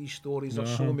night about these stories.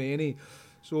 There's so many.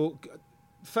 So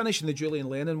finishing the Julian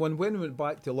Lennon one, when we went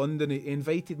back to London, he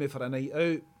invited me for a night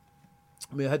out.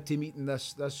 We had to meet in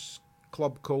this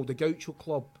club called the Gaucho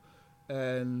Club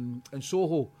in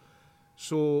Soho.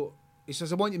 So he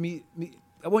says, I want you to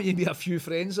meet a few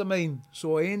friends of mine.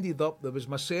 So I ended up, there was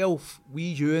myself,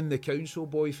 wee Ewan, the council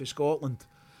boy for Scotland,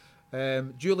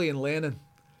 Julian Lennon,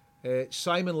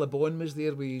 Simon Le Bon was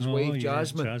there with his wife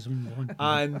Jasmine.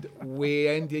 And we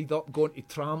ended up going to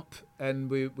Tramp, and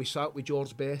we sat with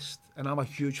George Best, and I'm a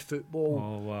huge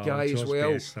football guy George as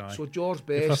well. Best, so George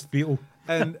the first Best, Beatle.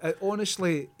 and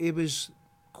honestly, he was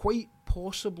quite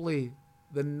possibly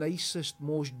the nicest,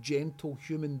 most gentle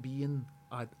human being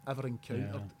I'd ever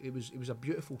encountered. He was a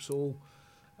beautiful soul.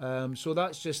 So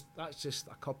that's just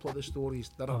a couple of the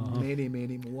stories. There are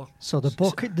many more. So the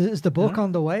book is the book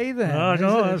on the way then?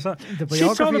 No, the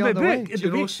biography on the way. Do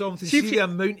you know something? See the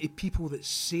amount of people that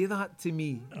say that to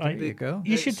me. There you go.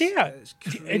 You should do it. It's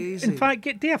crazy. In fact,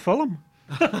 do a film.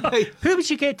 Who would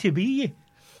you get to be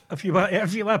if you were to pick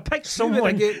Who would I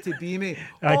someone get to be me?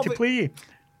 to play you?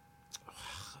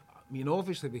 I mean,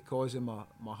 obviously because of my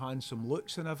handsome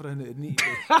looks and everything, it'd need to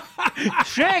be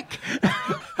Shrek.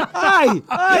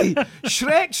 aye,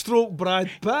 Shrek stroke Brad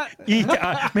Pitt.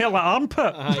 More like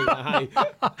armpit. Aye.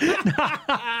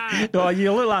 No,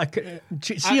 you look like.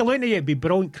 See, you looking at you, it'd be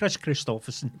brilliant. Chris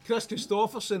Christopherson. Chris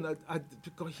Christopherson,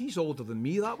 God, he's older than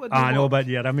me. That would. I know about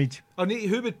your image. I need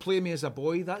who would play me as a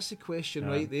boy. That's the question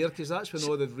right there, because that's when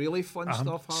all the really fun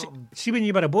stuff happened. See, when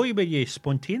you were a boy, were you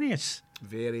spontaneous?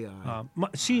 Very aye.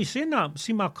 See, saying that,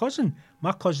 see my cousin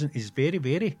is very,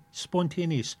 very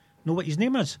spontaneous. Know what his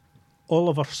name is?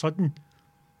 Oliver Sudden.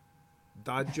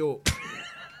 Dad joke.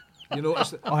 You know,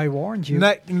 I warned you.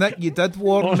 Nick, you did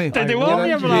warn me. Did he warn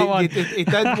you about that one? He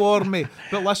did warn me.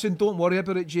 But listen, don't worry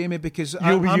about it, Jamie, because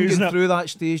I'm be going using it. through that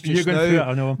stage You're just going now. through it,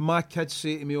 I know. My kids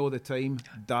say to me all the time,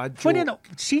 Dad Funny joke. enough,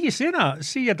 see you saying that.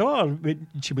 See your daughter when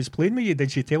she was playing with you. Did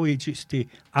she tell you just to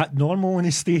act normal on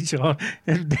the stage, or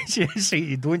did she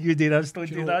say, "Don't you do this, don't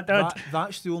Do do you know, that, Dad"?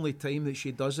 That's the only time that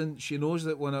she doesn't. She knows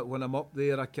that when I'm up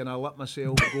there, I kind of let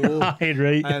myself go. Aye,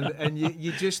 right. And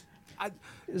you just.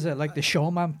 Is it like the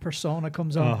showman persona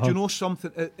comes on? Do you know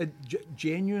something?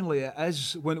 Genuinely, it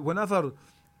is. Whenever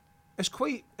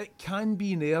it can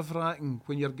be nerve-wracking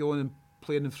when you're going and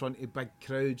playing in front of big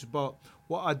crowds. But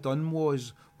what I done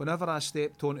was, whenever I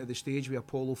stepped onto the stage with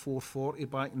Apollo 440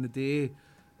 back in the day,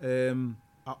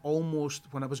 I almost,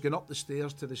 when I was going up the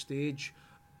stairs to the stage,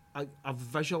 I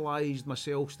visualised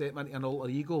myself stepping into an alter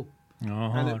ego.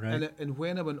 And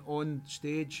when I went on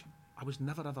stage, I was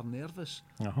never ever nervous.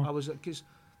 I was, because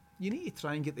you need to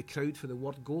try and get the crowd for the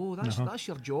word go. That's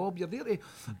your job. You're there to.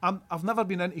 I've never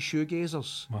been into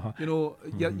shoegazers. You know,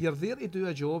 you're there to do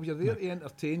a job. You're there to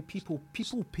entertain people.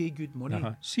 People pay good money.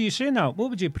 See, you saying that,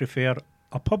 what would you prefer,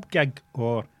 a pub gig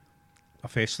or a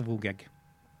festival gig?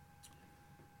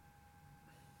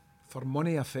 For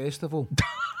money, a festival.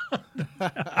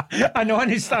 An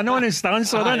honest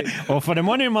answer, isn't it? Oh, for the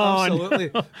money, man. Absolutely.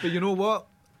 But you know what?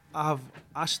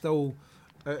 I still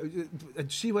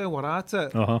see where we're at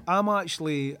it. I'm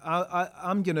actually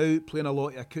I'm going out playing a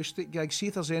lot of acoustic gigs. See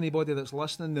if there's anybody that's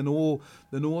listening, they know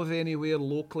of anywhere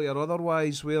locally or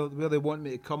otherwise where they want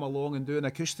me to come along and do an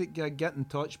acoustic gig. Get in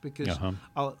touch, because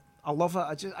I love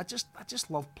it. I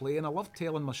just love playing. I love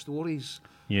telling my stories.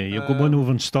 Yeah, you've got one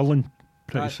over in Stirling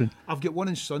pretty soon. I've got one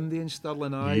in Sunday in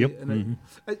Stirling. Yep. And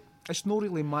it's not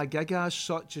really my gig as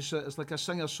such. It's like a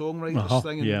singer-songwriter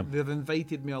thing, and they've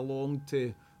invited me along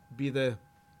to be the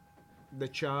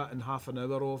chat and half an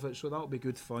hour of it, so that'll be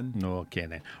good fun. No, okay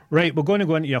then. Right, we're going to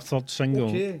go into your third single.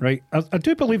 Okay. Right, I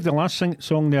do believe the last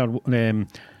song there,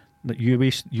 that You're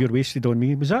Wasted on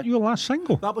Me, was that your last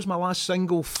single? That was my last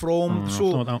single from.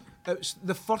 So it's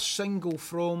the first single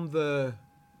from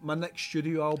my next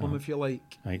studio album, if you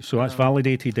like. Right, so that's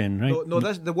Validated then, right? No,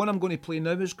 the one I'm going to play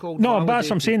now is called No, Validated. that's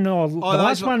what I'm saying. No, the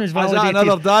last one is Validated. Is that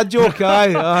another dad joke?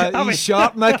 Aye, he's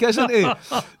sharp, Nick, isn't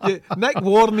he? Nick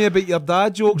warned me about your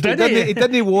dad jokes. Did he? He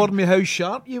didn't warn me how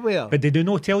sharp you were. But did he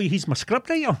not tell you he's my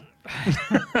scriptwriter?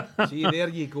 See, there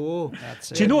you go.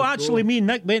 Do you know, actually, me and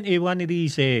Nick went to one of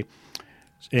these,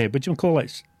 what do you call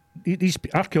it? These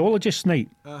archaeologists' night.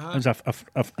 It was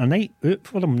a night out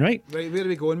for them, right? Right, where are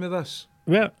we going with this?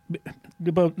 Well,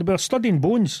 they were studying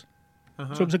bones,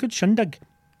 so it was a good shindig.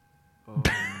 Oh,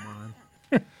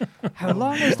 man. How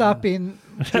long has that been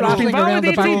rattling around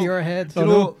the back of your head? You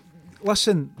know,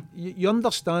 listen, you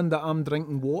understand that I'm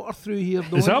drinking water through here,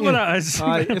 don't you? Is that what it is?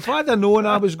 Aye, if I'd have known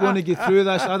I was going to get through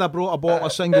this, I'd have brought a bottle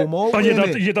of single malt. Oh,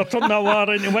 with me. you'd have turned that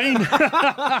water into wine.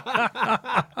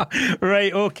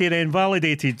 Right, okay then,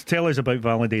 Validated. Tell us about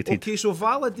Validated. Okay, so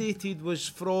Validated was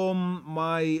from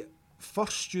my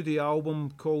first studio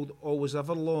album called Always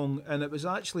Everlong, and it was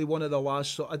actually one of the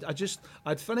last. So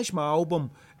I'd finished my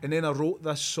album, and then I wrote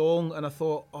this song, and I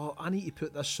thought, oh, I need to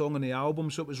put this song on the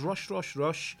album. So it was Rush, Rush,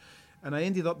 Rush, and I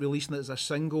ended up releasing it as a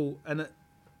single, and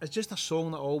it's just a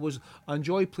song that I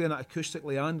enjoy playing it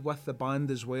acoustically and with the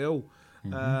band as well.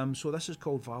 So this is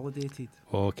called Validated.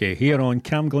 Okay, here on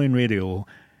Cam Glen Radio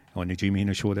on the Jimmy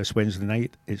Heaney Show this Wednesday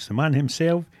night, it's the man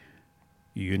himself,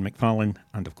 Ewan McFarlane,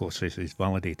 and of course this is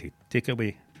Validated. Take it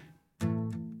away.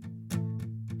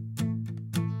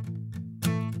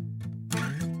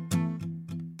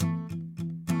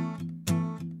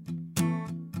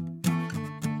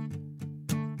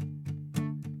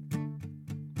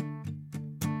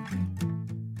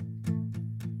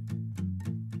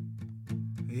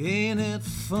 Ain't it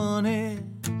funny?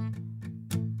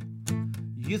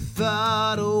 You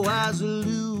thought I was a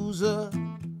loser.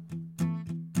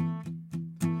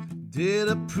 Did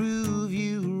I prove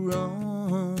you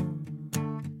wrong?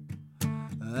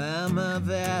 Am I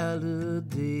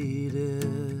validated?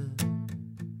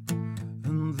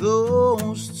 And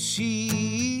those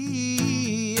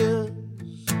tears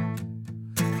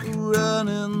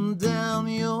running down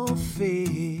your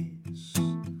face,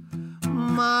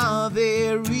 are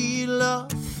they real or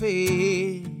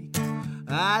fake?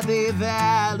 Are they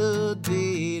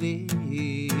validated?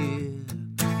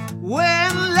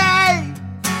 When life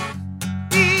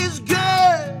is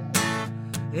good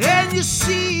and you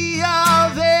see all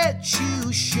that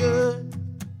you should,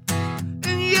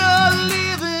 and you're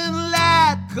living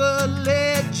like a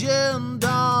legend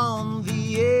on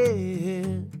the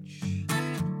edge,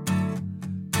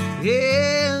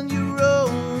 in your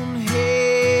own head.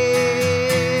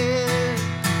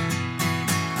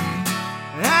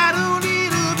 I don't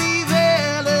need to be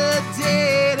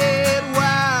validated.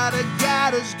 What I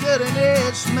got is good and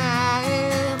it's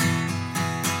mine.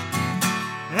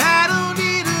 I don't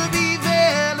need to be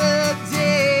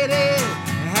validated.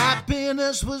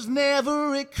 Happiness was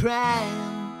never a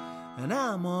crime, and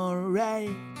I'm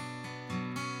alright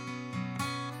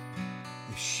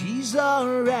if she's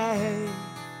alright.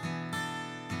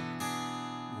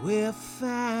 We're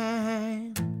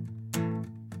fine.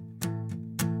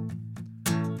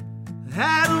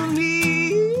 I don't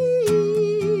need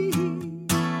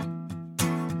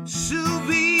to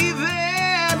be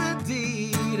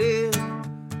validated,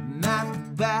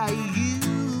 not by you.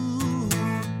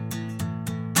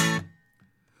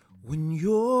 When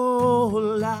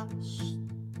you're lost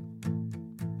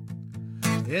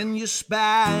and your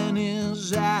spine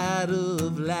is out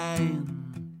of line,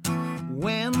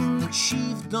 when the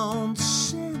chief don't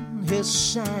send his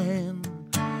sign,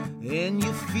 and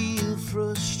you feel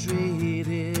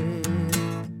frustrated,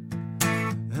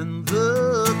 and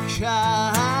the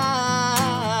cost,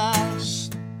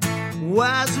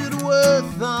 was it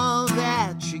worth all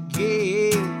that you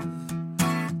gave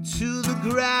to the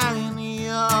grind?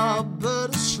 You're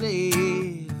but a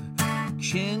slave.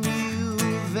 Can you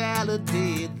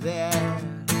validate that?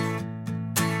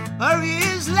 Or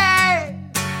is life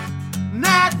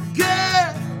not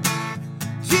good?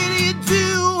 Did you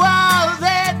do all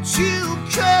that you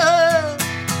could?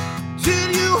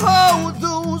 Did you hold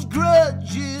those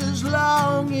grudges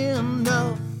long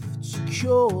enough to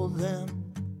cure them?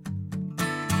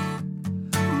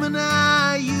 But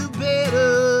are you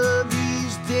better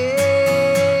these days?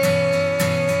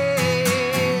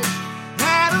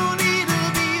 I don't need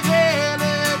to be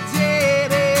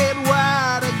validated.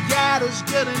 What I got is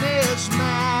good and it's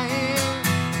mine.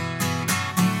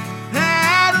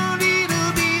 I don't need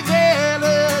to be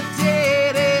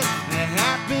validated.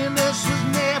 Happiness was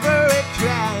never a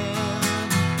crime.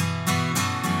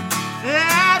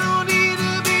 I don't need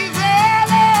to be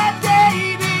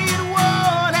validated.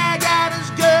 What I got is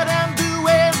good, I'm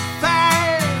doing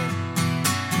fine.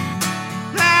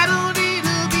 I don't need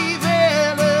to be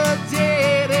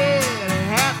validated.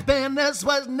 Happiness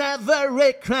was never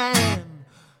a crime,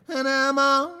 and I'm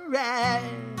alright.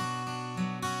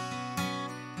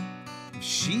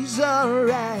 She's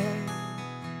alright.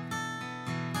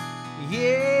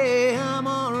 Yeah, I'm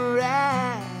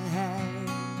alright.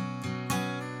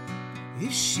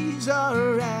 If she's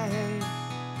alright,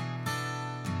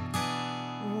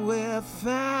 we're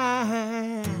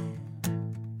fine.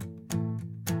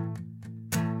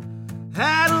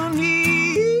 I don't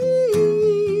need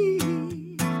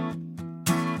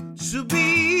to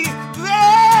be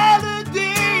validated,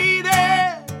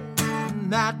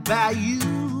 not by you.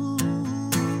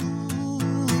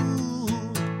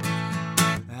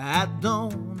 I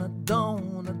don't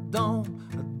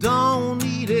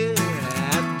need it.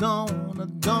 I don't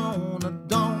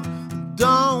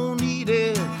need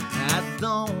it. I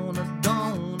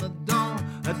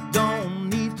don't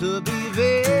need to be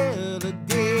validated.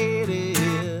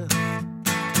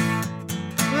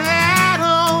 I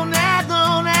don't,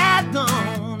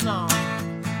 no.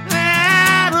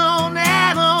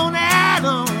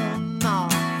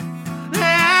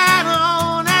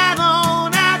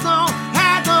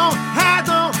 I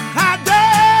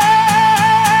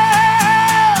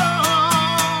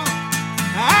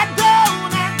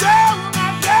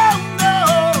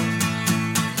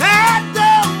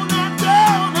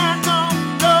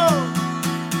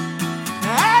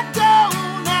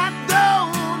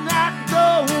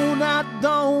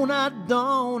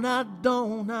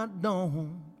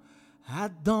I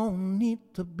don't need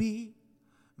to be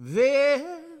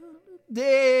validated.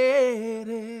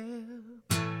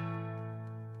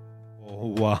 Oh,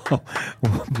 wow.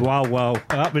 wow.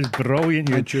 That was brilliant.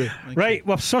 Thank you. Right,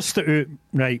 we've sussed it out.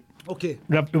 Right. Okay.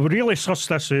 We've really sussed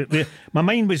this out. My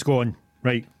mind was gone.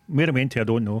 Right. Where I went to, I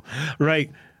don't know.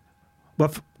 Right.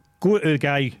 We've got to the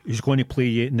guy who's going to play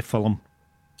you in the film,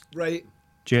 Right.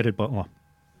 Jared Butler.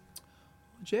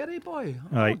 Jerry boy.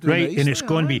 Oh, Right. do Right. nicely, And it's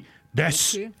going to aye. be,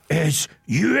 this Okay. is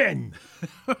Ewan.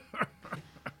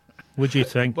 What do you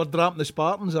think? We're dropping the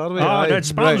Spartans, are we? Ah, Aye. the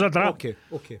Spartans are dropped.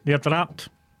 Okay. They're trapped.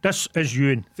 This is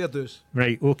Ewan. Fair dues.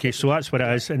 Right, okay, so that's what it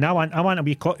is. And I want to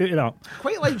be cut out of that.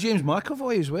 Quite like James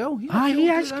McAvoy as well. He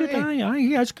Is good. Aye,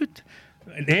 he is good.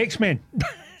 The X-Men.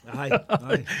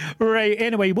 Aye. Right,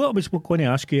 anyway, what I was going to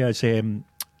ask you is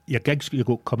your gigs you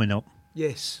got coming up.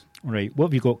 Yes. Right, what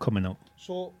have you got coming up?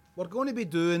 So we're going to be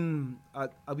doing a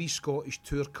wee Scottish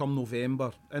tour come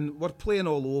November, and we're playing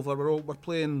all over. We're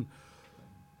playing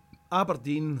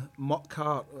Aberdeen,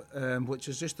 Muckhart, which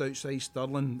is just outside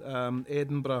Stirling,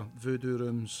 Edinburgh, Voodoo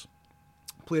Rooms,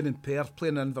 playing in Perth,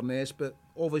 playing in Inverness, but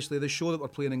obviously the show that we're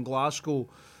playing in Glasgow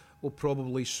will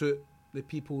probably suit the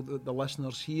people, the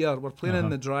listeners here. We're playing in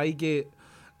the Drygate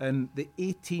on the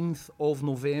 18th of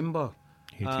November,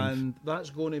 18th. and that's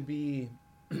going to be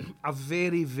a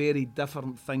very, very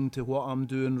different thing to what I'm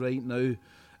doing right now.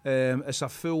 It's a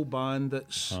full band.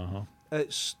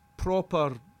 It's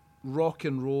proper rock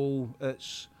and roll.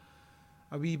 It's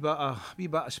a wee bit of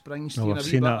Springsteen, I've a wee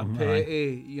seen bit that, of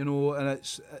Petty, you know, and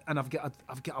I've got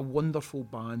a wonderful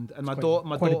band, and my daughter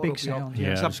quite a will big be sound. up.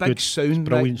 Yeah, it's it's a big good. sound, It's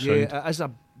brilliant Nick.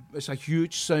 sound. It's a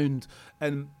huge sound,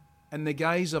 and the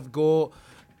guys have got.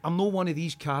 I'm not one of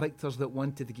these characters that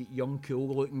wanted to get young,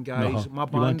 cool-looking guys. No, My you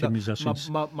band, wanted are, musicians.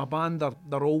 my band are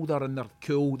they're older and they're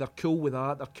cool. They're cool with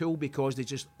that. They're cool because they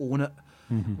just own it.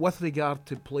 With regard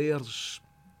to players,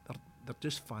 they're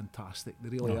just fantastic. They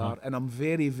really are, and I'm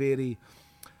very, very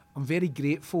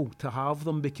grateful to have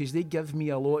them because they give me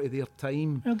a lot of their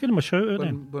time I'll give him a shout out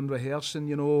then. when rehearsing,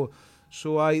 you know.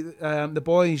 So the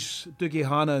boys, Dougie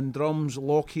Hanna on drums,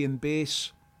 Lockie on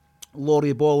bass,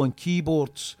 Laurie Ball on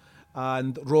keyboards,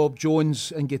 and Rob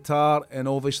Jones on guitar, and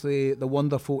obviously the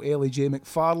wonderful Ellie J.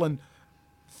 McFarlane.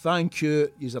 Thank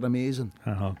you, you're amazing.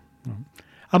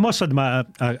 I must admit,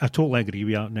 I totally agree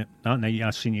with you. That night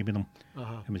I seen you with them.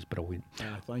 It was brilliant.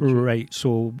 Thank you. Right,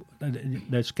 so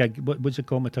this gig, what's the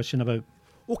competition about?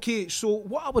 Okay, so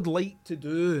what I would like to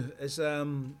do is I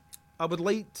would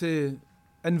like to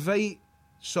invite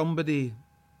somebody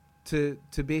to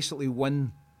basically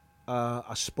win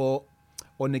a spot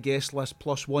on the guest list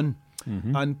 +1,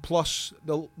 and plus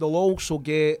they'll also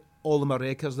get all of my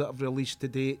records that I've released to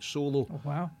date solo. Oh,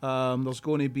 wow. There's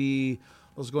going to be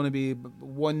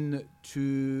 1,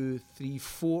 2, 3,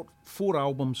 4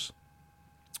 albums.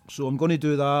 So I'm going to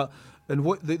do that. And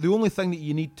what the only thing that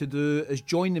you need to do is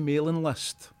join the mailing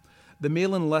list. The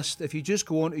mailing list, if you just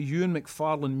go on to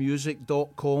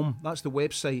ewanmcfarlanemusic.com, that's the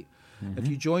website. If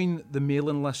you join the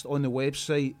mailing list on the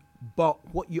website, but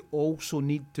what you also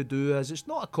need to do is, it's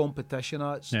not a competition,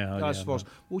 that's first.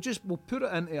 We'll put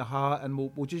it into a hat and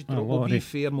we'll just we'll be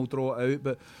fair and we'll draw it out.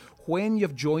 But when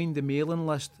you've joined the mailing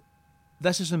list,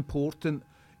 this is important.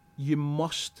 You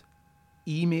must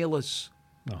email us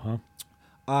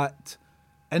at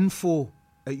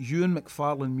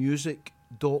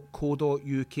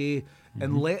info@ewanmcfarlanemusic.co.uk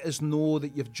and let us know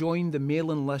that you've joined the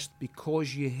mailing list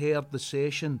because you heard the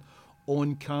session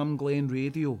on Cam Glen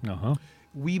Radio.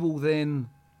 We will then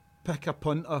pick a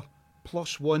punter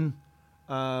 +1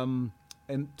 and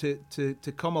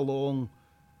to come along,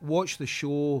 watch the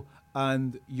show,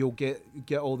 and you'll get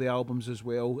all the albums as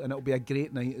well, and it'll be a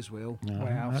great night as well.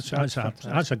 Wow,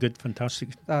 That's a good, fantastic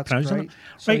That's prize, isn't great. it?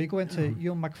 So Right. you go into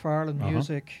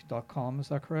ewanmcfarlanemusic.com, is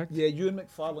that correct? Yeah,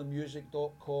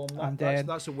 ewanmcfarlanemusic.com. And then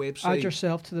That's a website. Add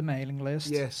yourself to the mailing list.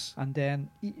 Yes. And then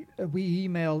we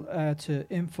email to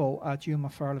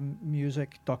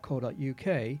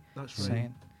info@ewanmcfarlanemusic.co.uk. That's right.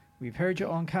 Saying, we've heard you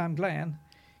on Cam Glen.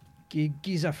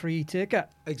 Gives a free ticket.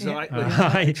 Exactly.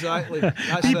 Yeah. Exactly.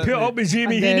 That's He it, put up mate. his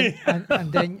Amy And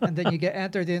Heaney. then you get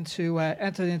entered into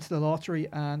the lottery,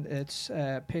 and it's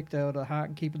picked out of the hat.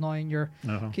 And keep an eye on your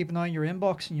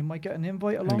inbox, and you might get an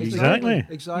invite along. to the Exactly. gig.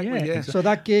 Exactly. Yeah, Yeah. So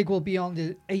that gig will be on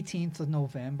the 18th of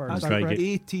November. That's Is that right. correct?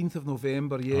 18th of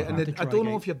November, yeah. And The I don't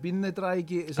know Drygate. if you've been the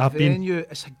Drygate as I've a been. venue.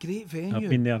 It's a great venue. I've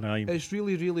been there now. It's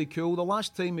really, really cool. The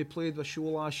last time we played the show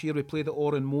last year, we played at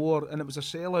Oran Moor, and it was a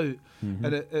sellout, and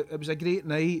it was a great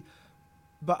night.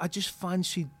 But I just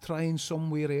fancied trying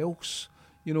somewhere else,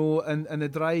 you know. And the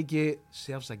Drygate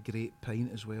serves a great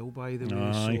pint as well, by the way.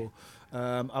 Aye. So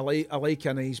I like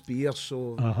a nice beer,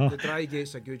 so the Dry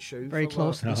Gate's a good shout. Very for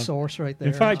close that. to the source right there.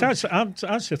 In fact, that's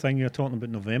the thing you're talking about.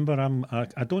 November.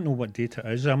 I don't know what date it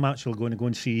is. I'm actually going to go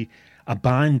and see a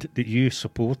band that you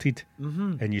supported,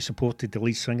 and you supported the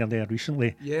lead singer there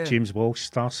recently, James Walsh,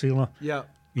 Starsailor. Yeah.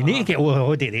 You need to get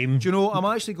all of them. Do you know, I'm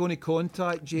actually going to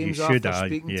contact James You after should,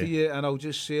 speaking to you, and I'll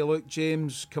just say, look,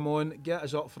 James, come on, get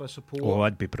us up for a support. Oh,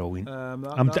 that'd be brilliant.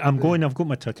 I'm going. I've got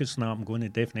my tickets now. I'm going to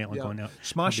definitely going to.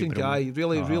 Smashing guy,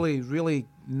 really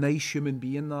nice human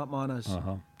being. That man is.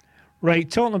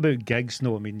 Right, talking about gigs.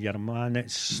 No, I mean you're a man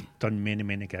that's done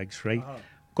many gigs. Right,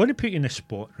 going to put you in the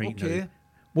spot right now.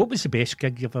 What was the best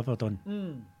gig you've ever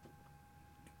done?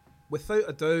 Without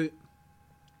a doubt,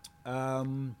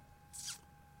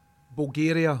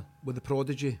 Bulgaria with the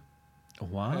Prodigy.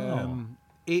 Wow.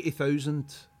 80,000.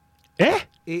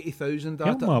 80,000.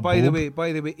 By the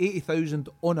way, 80,000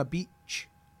 on a beach.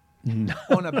 No.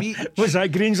 On a beach. Was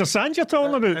that Greens or Sands you're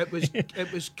talking about?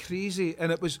 It was crazy,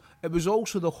 and it was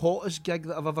also the hottest gig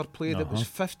that I've ever played. It was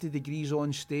 50 degrees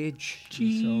on stage.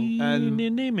 Gee, and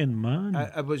naming man.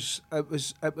 It was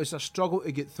a struggle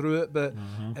to get through it, but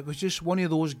it was just one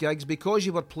of those gigs because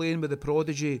you were playing with the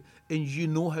Prodigy, and you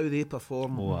know how they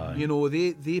perform. Wow. You know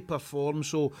they perform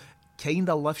so. Kind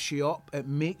of lifts you up. It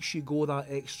makes you go that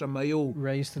extra mile.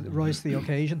 Rise to the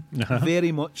occasion.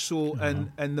 Very much so.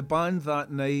 And the band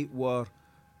that night were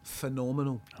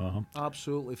phenomenal.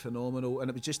 Absolutely phenomenal. And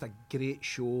it was just a great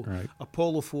show. Right.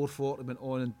 Apollo 440 went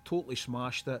on and totally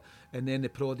smashed it. And then the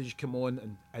Prodigy come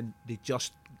on and they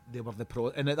were the pro.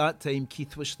 And at that time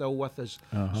Keith was still with us,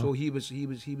 so he was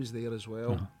there as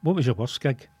well. What was your worst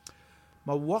gig?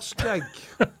 My worst gig.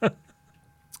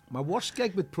 My worst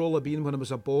gig would probably been when I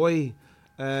was a boy,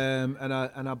 in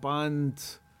a band.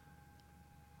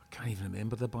 I can't even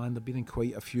remember the band. I've been in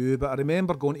quite a few, but I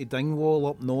remember going to Dingwall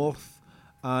up north,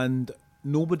 and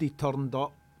nobody turned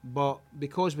up. But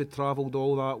because we travelled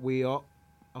all that way up,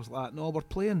 I was like, "No, we're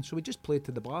playing." So we just played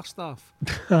to the bar staff.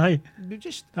 Aye,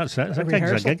 that's it. It's a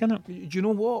gig, isn't it? Do you know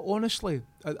what? Honestly,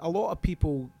 a lot of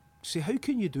people say, "How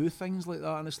can you do things like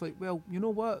that?" And it's like, well, you know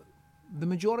what? The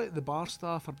majority of the bar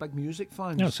staff are big music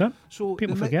fans. That's it. So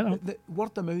people forget that. The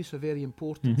word of mouth is a very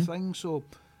important thing. So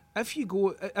if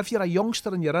you're a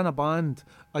youngster and you're in a band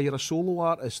or you're a solo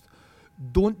artist,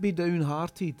 don't be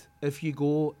downhearted if you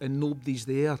go and nobody's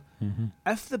there.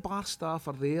 If the bar staff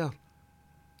are there,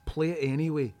 play it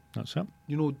anyway. That's it.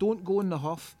 You know, don't go in the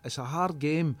huff. It's a hard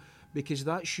game because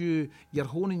that's you're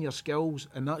honing your skills,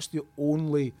 and that's the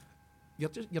only.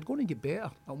 You're going to get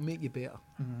better. It'll make you better.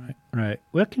 Right.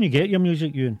 Where can you get your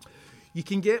music, Ewan? You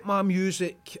can get my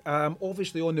music,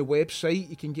 obviously, on the website.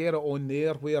 You can get it on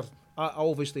there, where I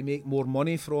obviously make more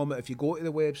money from it if you go to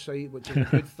the website, which is a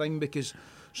good thing because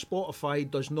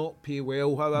Spotify does not pay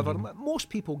well. However, most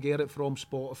people get it from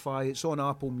Spotify. It's on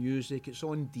Apple Music. It's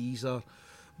on Deezer.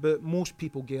 But most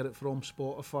people get it from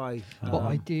Spotify. But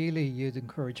ideally, you'd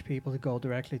encourage people to go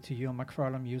directly to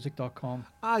ewanmcfarlanemusic.com.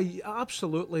 Aye,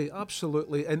 absolutely.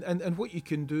 And what you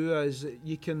can do is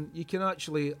you can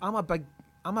actually. I'm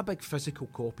a big physical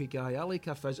copy guy. I like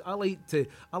to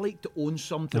own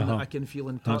something that I can feel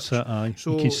in touch. That's it. Aye.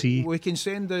 So you can see. we can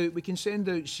send out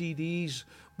CDs.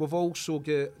 We've also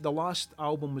got the last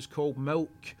album was called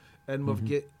Milk. And we've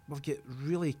got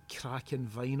really cracking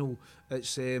vinyl.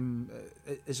 It's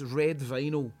red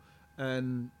vinyl,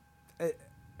 and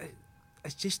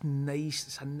it's just nice.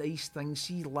 It's a nice thing.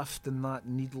 See, lifting that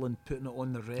needle and putting it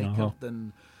on the record,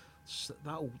 and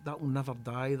that'll never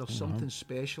die. There's something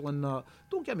special in that.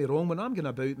 Don't get me wrong. When I'm going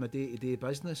about my day-to-day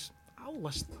business, I'll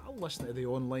listen to the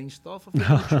online stuff. I've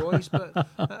got no choice, but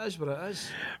it is what it is.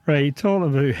 Right, talk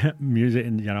about music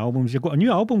and your albums. You've got a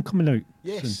new album coming out.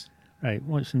 Yes. Soon. Right,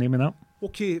 what's the name of that?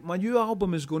 Okay, my new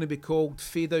album is going to be called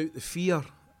Fade Out the Fear,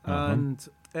 and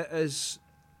it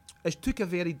took a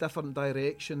very different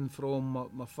direction from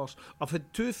my first. I've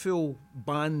had 2 full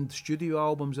band studio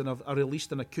albums, and I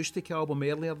released an acoustic album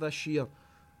earlier this year.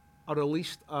 I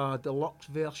released a deluxe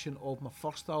version of my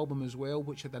first album as well,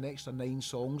 which had an extra 9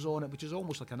 songs on it, which is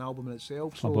almost like an album in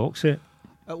itself. So a box set.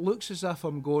 It looks as if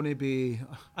I'm going to be.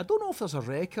 I don't know if there's a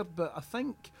record, but I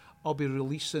think I'll be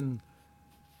releasing.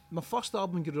 My first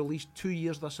album got released 2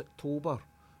 years this October,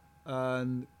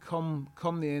 and come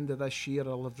the end of this year,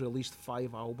 I'll have released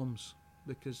 5 albums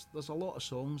because there's a lot of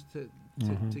songs to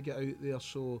get out there.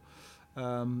 So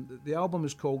the album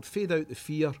is called Fade Out the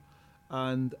Fear,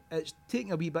 and it's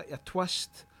taking a wee bit of a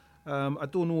twist. I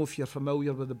don't know if you're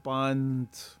familiar with the band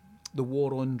The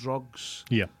War on Drugs.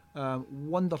 Yeah.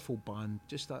 Wonderful band,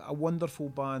 just a wonderful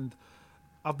band.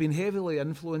 I've been heavily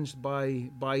influenced by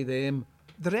them.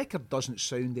 the record doesn't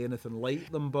sound anything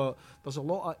like them, but there's a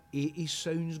lot of 80s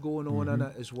sounds going on in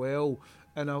it as well.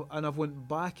 And I've went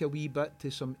back a wee bit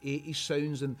to some 80s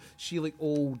sounds and see like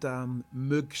old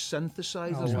Moog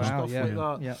synthesizers and stuff like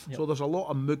that. Yeah. So there's a lot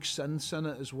of Moog synths in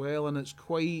it as well, and it's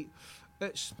quite.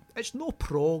 It's no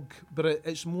prog, but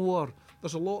it's more.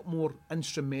 There's a lot more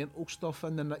instrumental stuff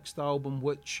in the next album,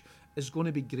 which is going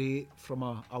to be great from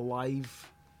a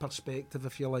live perspective,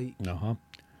 if you like.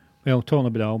 Well, talking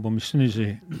about the album, as soon as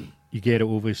you get it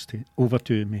over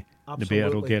to me, the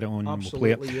better I'll get it on and we'll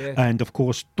play it. Yeah. And of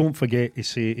course, don't forget to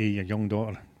say to your young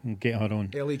daughter, get her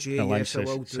on Ellie J, the live yes, I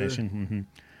will session.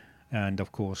 And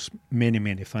of course,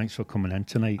 many thanks for coming in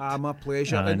tonight. My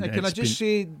pleasure. And can I it's just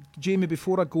say, Jamie,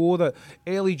 before I go, that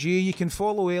Ellie J, you can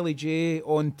follow Ellie J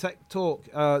on TikTok.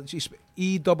 She's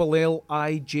ELLIJAI.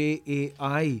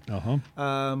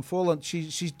 Follow.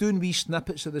 She's doing wee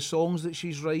snippets of the songs that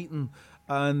she's writing.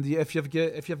 And if you've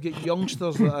got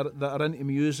youngsters that are into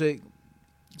music,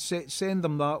 send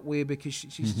them that way, because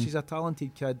she's a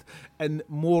talented kid, and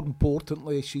more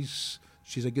importantly, she's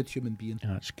a good human being.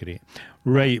 That's great.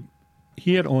 Right,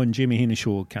 here on Jamie Heaney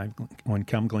Show on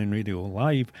Cam Glen Radio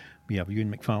Live, we have Ewan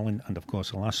McFarlane, and of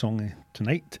course the last song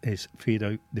tonight is Fade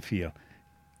Out the Fear.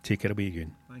 Take it away,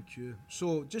 Ewan. Thank you.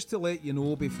 So just to let you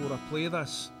know before I play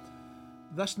this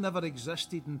never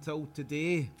existed until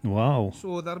today. Wow.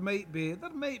 So there might be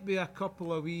a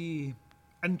couple of wee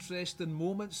interesting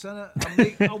moments in it.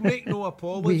 I'll make no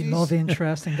apologies. We love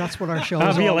interesting. That's what our show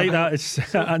I is feel all like about. that.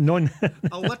 It's none.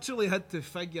 I literally had to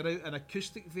figure out an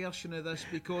acoustic version of this,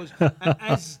 because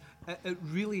it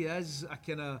really is a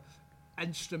kind of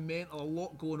instrumental, a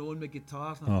lot going on with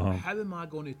guitar. And I thought, how am I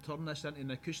going to turn this into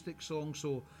an acoustic song?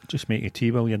 So just make a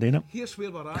tea while you're doing it. Here's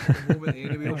where we're at the moment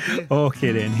anyway, okay?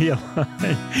 Okay then, here.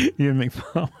 Ewan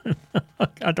McFarlane.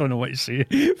 I don't know what to say.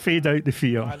 Fade Out the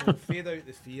Fear. I know, Fade Out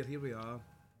the Fear, here we are.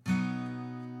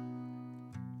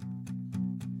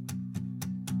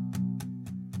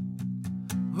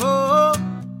 Oh,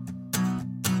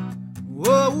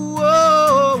 whoa,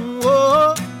 whoa,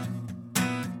 whoa.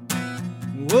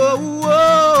 Whoa,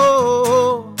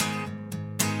 whoa,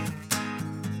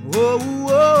 whoa,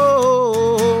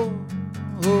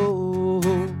 whoa.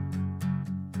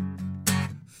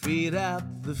 Fade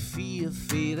out the fear,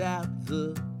 fade out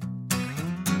the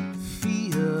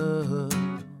fear.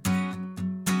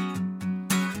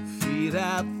 Fade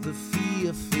out the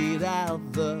fear, fade out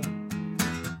the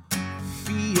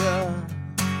fear.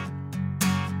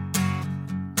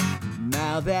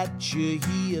 Now that you're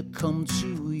here, come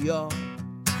to your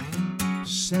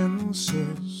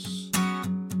senses.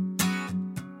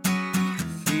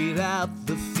 Fade out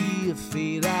the fear,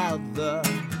 fade out the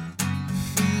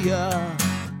fear.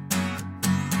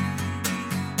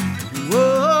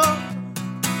 Whoa,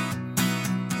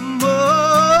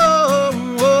 whoa,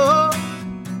 whoa,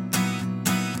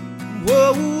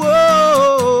 whoa,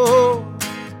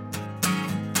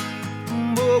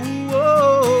 whoa,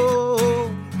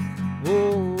 whoa,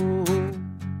 whoa.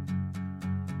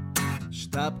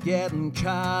 Stop getting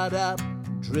caught up,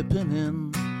 dripping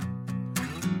in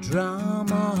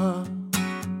drama.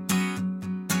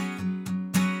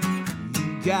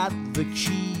 You got the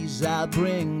keys, I'll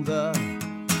bring the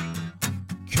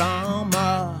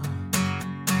karma.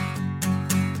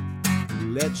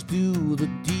 Let's do the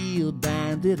deal,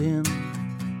 bind it in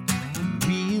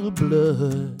real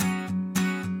blood.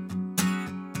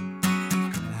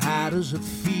 How does it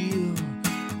feel?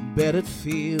 Bet it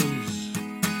feels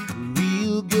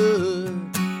real good.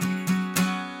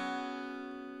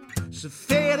 So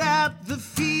fade out the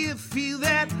fear, feel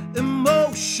that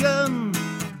emotion.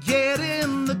 Get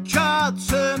in the car,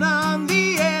 turn on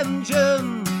the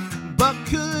engine.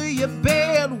 Buckle your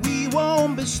bed, we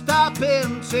won't be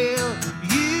stopping till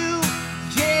you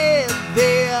get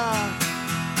there.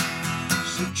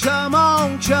 So come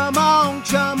on, come on,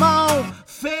 come on.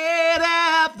 Fade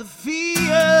out the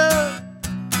fear.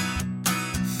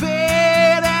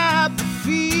 Fade out the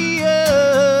fear.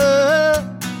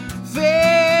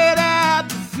 Fade out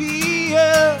the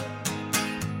fear.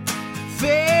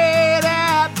 Fade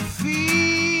out the fear.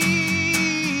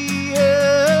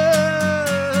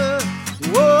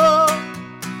 Whoa.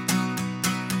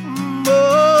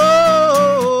 Whoa.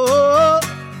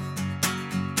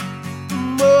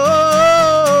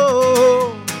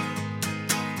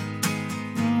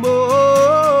 Whoa.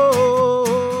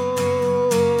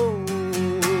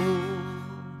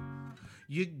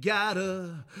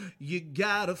 You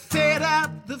gotta fade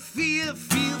out the fear,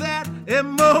 feel that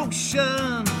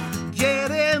emotion.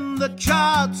 Get in the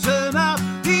car, turn up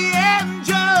the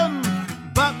engine.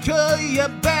 Buckle your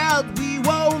belt, we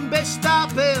won't be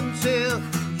stopping till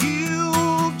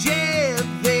you get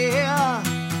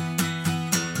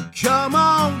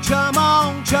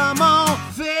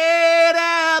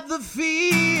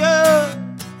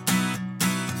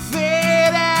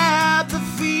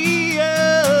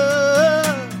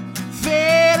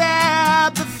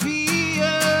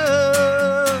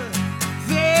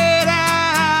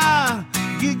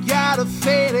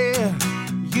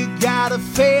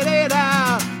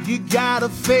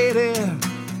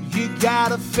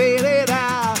gotta fade it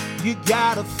out. You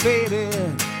gotta fade it.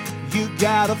 You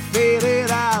gotta fade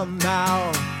it out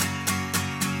now.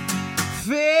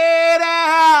 Fade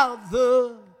out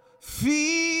the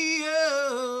fear.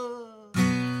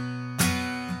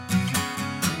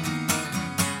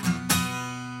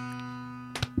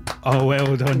 Oh,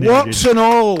 well done. Works and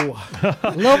all.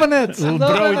 Loving it.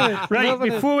 Loving it. Right,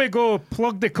 Loving before we go,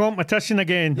 plug the competition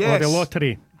again, or Yes. the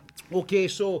lottery. Okay,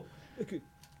 so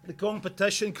the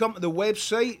competition, come to the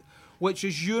website, which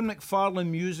is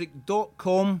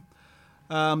ewanmcfarlanemusic.com.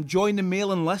 Join the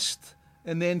mailing list,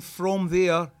 and then from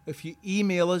there, if you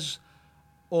email us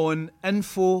on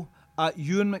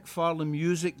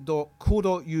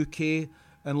info@ewanmcfarlanemusic.co.uk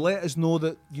and let us know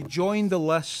that you joined the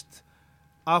list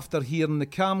after hearing the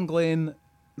Cam Glen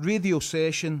radio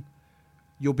session,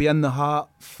 you'll be in the hat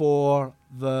for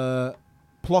the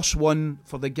 +1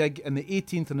 for the gig on the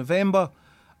 18th of November,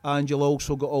 and you'll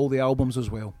also get all the albums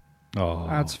as well. Oh,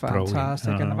 That's brilliant.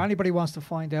 fantastic. And if anybody wants to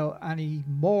find out any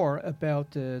more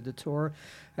about the tour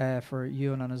for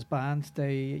Ewan and his band,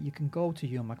 you can go to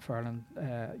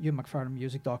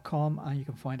ewanmcfarlanemusic.com and you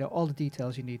can find out all the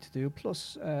details you need to do,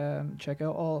 plus check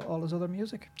out all his other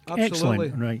music. Absolutely.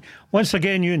 Excellent. Right. Once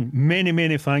again, Ewan,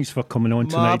 many thanks for coming on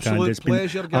tonight. absolute and it's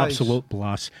pleasure, been guys. absolute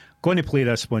blast. Going to play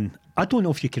this one. I don't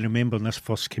know if you can remember when this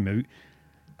first came out.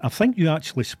 I think you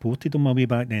actually supported them a way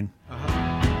back then.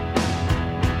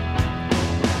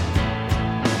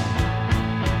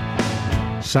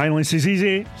 Silence is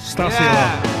easy. Star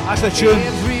Sailor. That's the tune.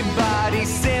 Everybody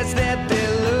says that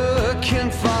they're looking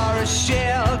for a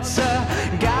shelter.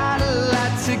 Got a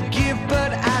lot to give,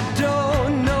 but I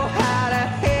don't know how to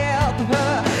help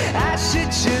her. I should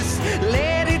just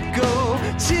let it go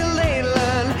till they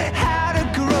learn how to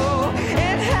grow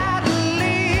and how to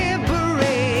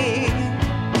liberate.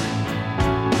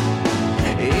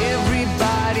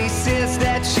 Everybody says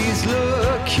that she's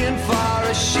looking for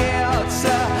a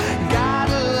shelter. Got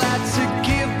a lot to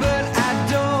give, but I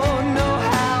don't know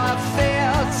how I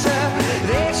felt her.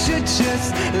 They should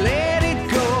just let it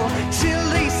go till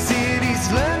these cities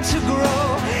learn to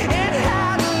grow and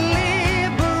how to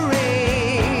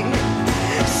liberate.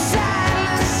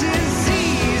 Silence is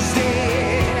easy.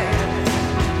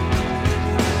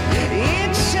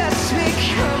 It just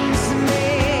becomes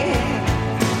me.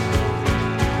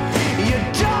 You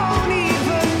don't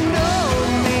even know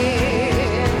me.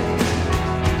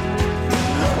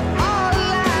 All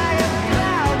lie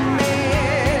about me.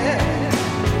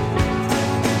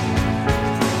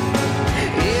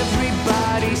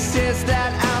 Everybody says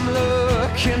that I'm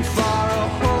looking for a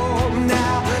home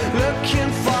now,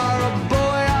 looking for a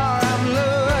boy, or I'm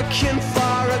looking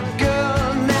for a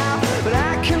girl now. But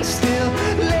I can still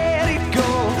let it go,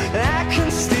 and I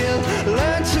can still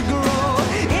learn to grow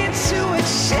into a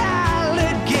child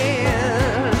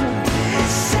again.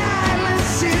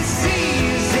 Silence is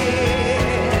easy.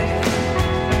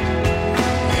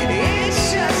 It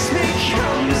just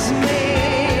becomes me.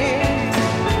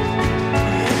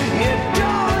 You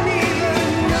don't even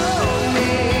know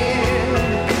me.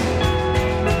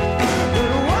 But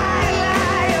why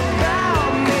lie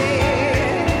about me?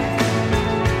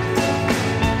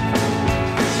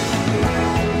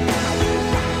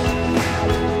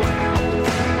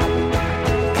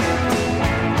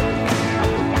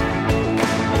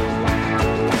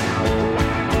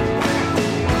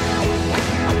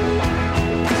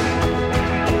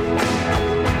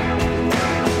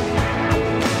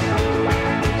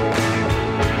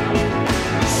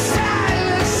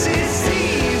 Silence is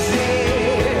easy.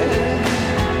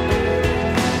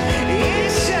 It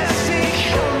just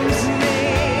becomes me.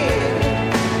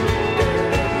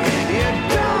 You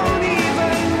don't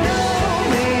even know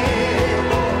me.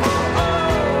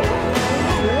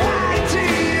 Why do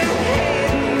you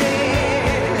hate me?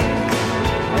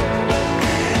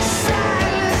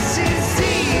 Silence is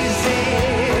easy.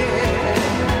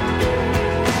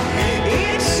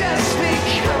 It just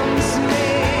becomes me.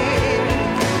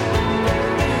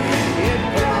 You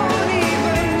don't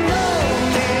even know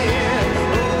me.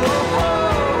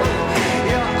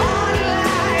 You all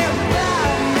lie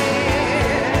about me.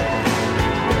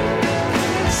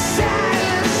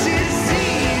 Silence is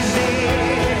easy.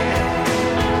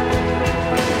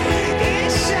 It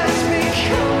just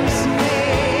becomes me.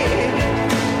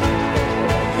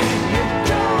 You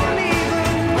don't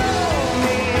even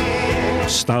know me.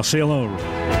 Star Sailor.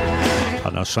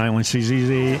 And our silence is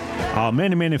easy.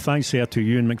 Many thanks there to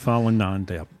Ewan McFarlane. And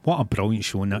what a brilliant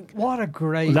show, Nick. What a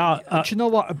great... That, do you know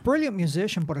what? A brilliant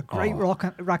musician, but a great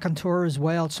raconteur as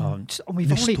well. And we've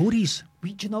the only... stories.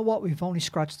 Do you know what? We've only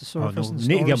scratched the surface. No, in the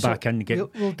need to stories, get back in and we'll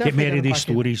get definitely married get him these back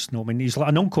in. stories. No, I mean, he's like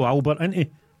an Uncle Albert, isn't he?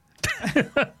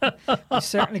 He's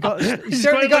certainly got. He's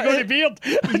certainly got a beard.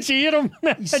 Did you hear him?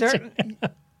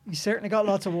 He's certainly got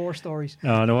lots of war stories.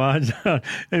 Oh, no,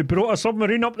 he brought a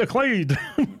submarine up the Clyde.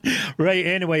 Right,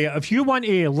 anyway, if you want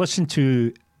to listen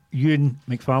to Ewan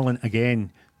McFarlane again,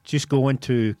 just go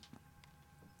into...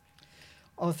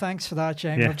 Oh, thanks for that,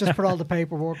 Jamie. I've just put all the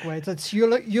paperwork away. It's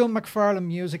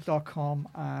ewanmcfarlanemusic.com,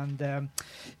 and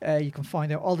you can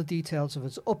find out all the details of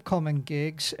his upcoming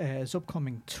gigs, his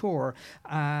upcoming tour,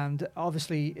 and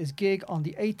obviously his gig on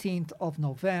the 18th of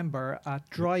November at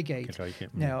Drygate.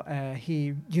 Now,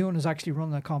 Ewan is actually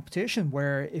running a competition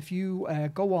where if you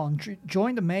go on,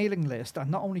 join the mailing list,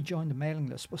 and not only join the mailing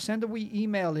list, but send a wee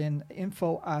email in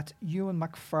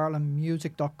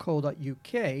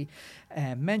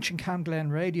info@ewanmcfarlanemusic.co.uk, mention Cam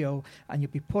Glen Radio, and you'll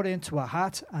be put into a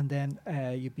hat, and then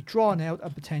you'll be drawn out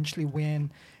and potentially win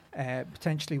a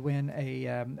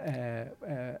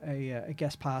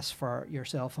guest pass for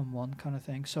yourself and one kind of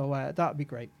thing. So that would be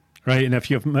great. Right, and if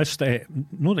you've missed it,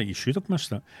 not that you should have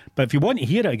missed it, but if you want to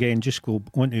hear it again, just go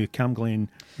on to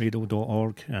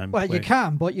camglenradio.org. Well, you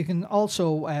can, but you can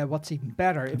also, what's even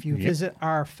better, if you visit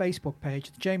our Facebook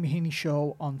page, the Jamie Heaney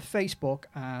Show on Facebook,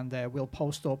 and we'll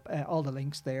post up all the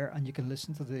links there, and you can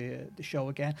listen to the show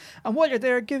again. And while you're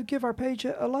there, give our page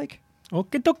a like.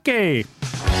 Okie dokie.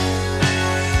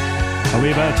 A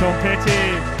wee bit of Tom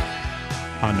Petty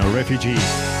and the Refugee.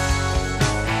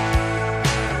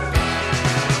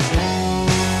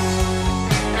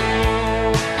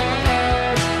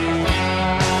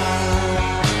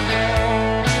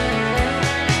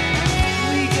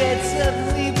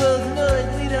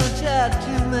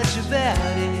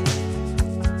 About it.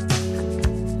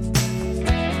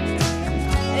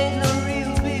 Ain't no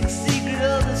real big secret,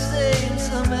 all the same,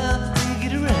 somehow we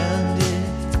get around it.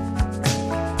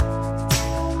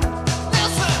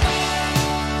 Listen,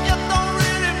 you don't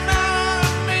really matter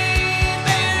to me,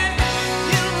 baby.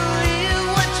 You believe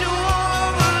what you want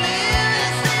to believe.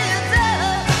 It's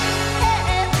up,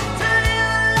 hey, to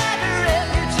live like a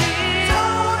refugee.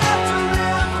 Don't have to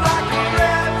live like a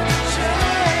refugee.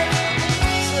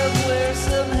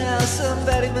 Somehow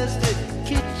somebody must have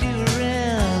kicked you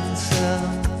around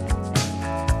some.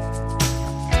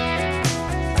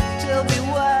 Tell me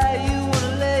why you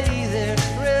wanna lay there,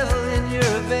 revel in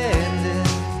your abandon.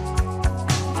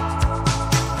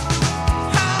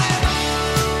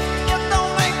 It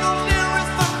don't make no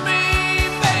difference for me,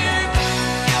 babe.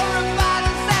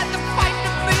 Everybody's had to fight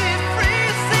to be free.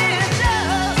 See it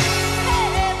does.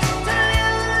 Hey, to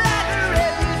live like a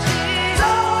refugee.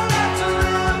 Don't have to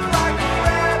live like a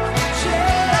refugee.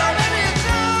 Now maybe you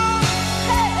do.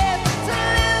 Hey, to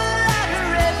live like a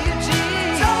refugee.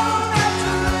 Don't have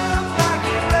to live like a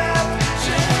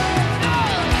refugee.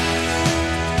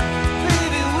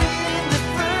 Maybe we ain't the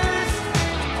first.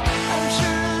 I'm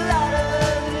sure a lot of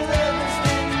other lovers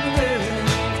didn't hurt.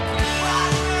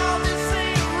 Right now this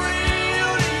ain't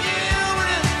real to you, but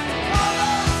it's one of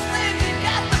those things you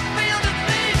got to feel to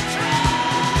be true.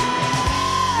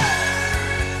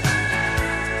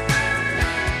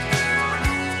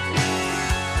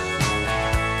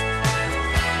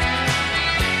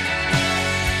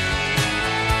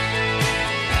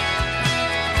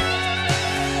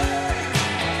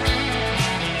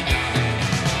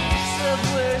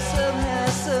 Somewhere, somehow,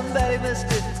 somebody must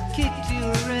have kicked you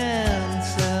around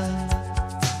some.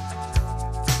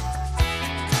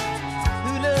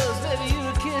 Who knows, maybe you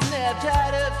were kidnapped,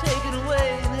 tied up, taken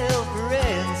away, and held for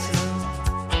ransom.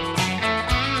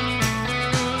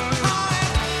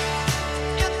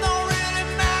 It don't really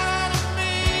matter to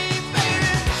me,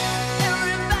 baby.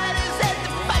 Everybody's had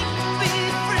to fight to be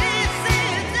free. See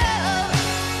it now.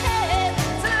 Hey,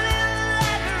 to live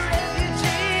like a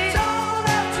refugee. Don't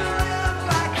have to live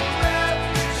like a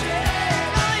refugee.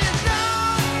 No, you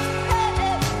don't.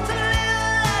 Hey, to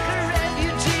live like a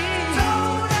refugee.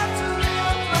 Don't have to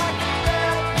live like a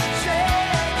refugee.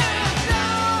 No, you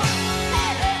don't.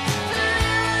 Hey, to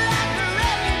live like a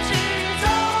refugee.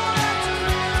 Don't have to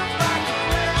live like a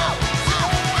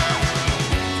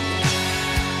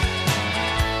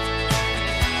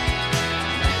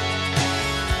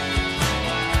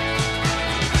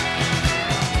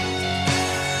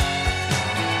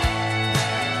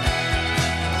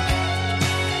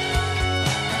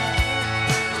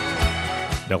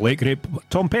The late great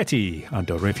Tom Petty and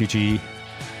the Refugee.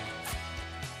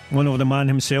 One of the man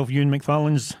himself, Ewan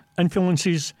McFarlane's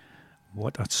influences.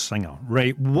 What a singer.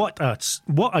 Right, what a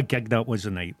gig that was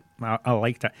tonight. I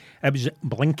liked it. It was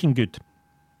blinking good.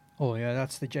 Oh yeah,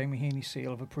 that's the Jamie Heaney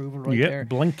seal of approval right Yep, there.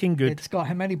 blinking good. It's got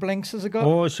how many blinks has it got?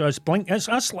 Oh, so it's blink. That's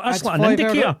like an 5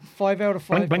 indicator. 5 out of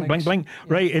 5. Blink, blink, blink, blink.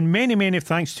 Yeah. Right, and many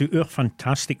thanks to our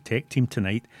fantastic tech team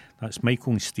tonight. That's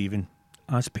Michael and Stephen,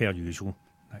 as per usual.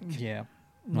 Yeah.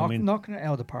 I mean- Knocking it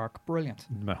out of the park. Brilliant.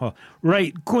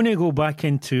 Right, going to go back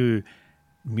into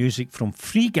music from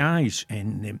Three Guys,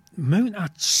 and the amount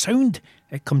of sound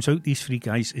it comes out these Three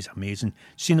Guys is amazing.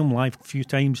 Seen them live a few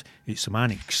times. It's the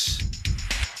Manics.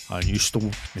 And You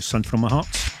Stole the Sun from My Heart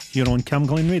here on Cam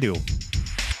Glen Radio.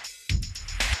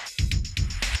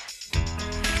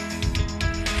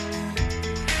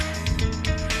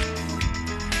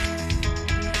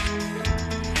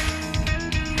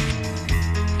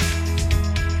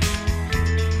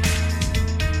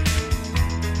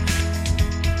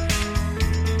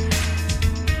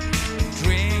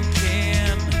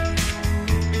 Drinking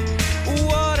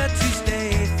water to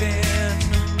stay thin,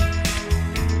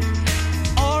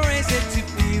 or is it to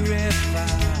purify?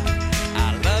 I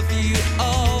love you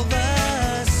all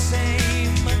the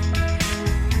same,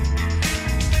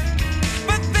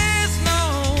 but there's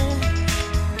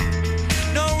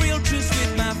no real truth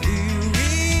with my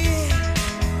theory.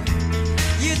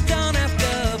 You don't have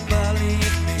to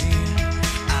believe me.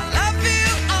 I love you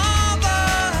all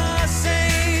the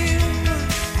same,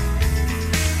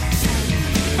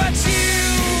 but you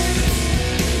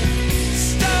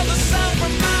stole the sun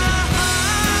from my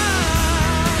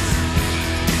heart.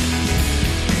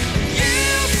 You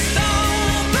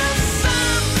stole the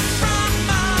sun from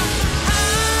my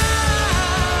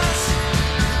heart.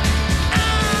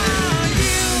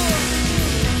 You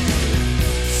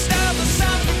stole the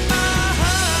sun from my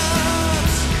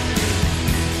heart.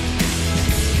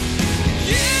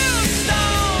 You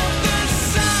stole the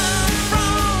sun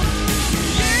from.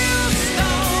 You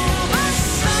stole the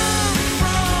sun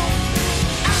from.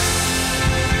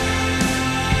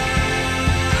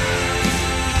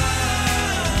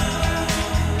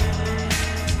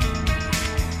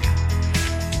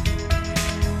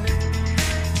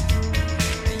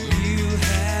 You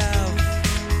have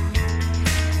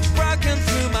broken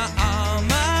through my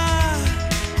armor,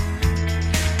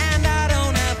 and I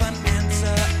don't have an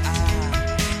answer.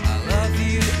 I love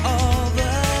you all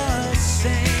the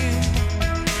same.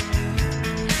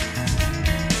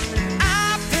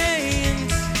 I paint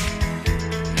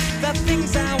the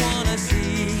things I wanna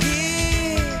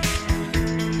see,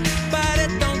 but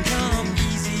it don't come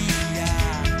easy.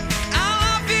 I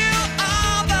love you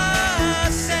all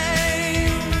the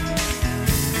same,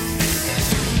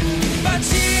 but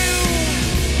you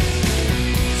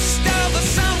stole the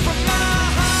sun from my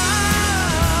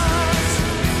heart.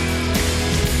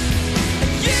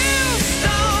 You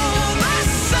stole the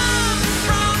sun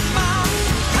from my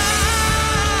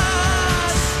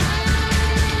heart.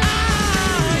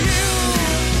 You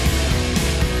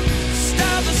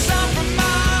stole the sun from my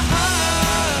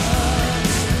heart.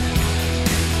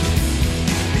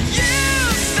 You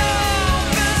stole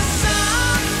the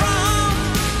sun from.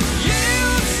 You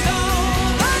stole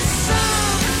the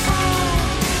sun from.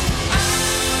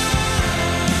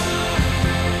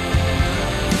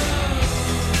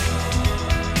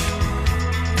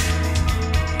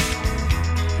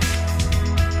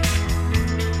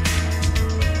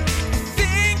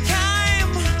 Think I'm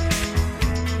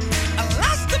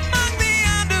lost among the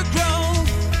undergrowth.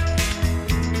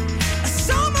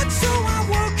 So much so I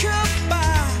woke up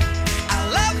by. I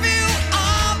love you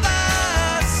all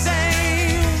the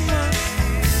same,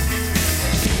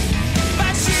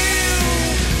 but you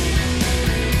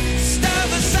stole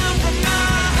the sun from my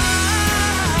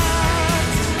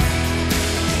heart.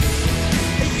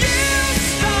 You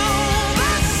stole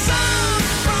the sun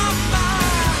from my.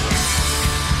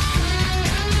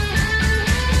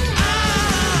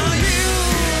 You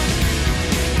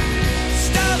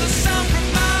stole the sun from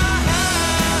my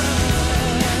heart.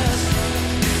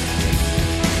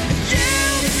 You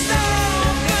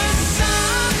stole the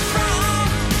sun from.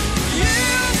 You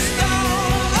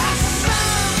stole the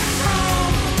sun from.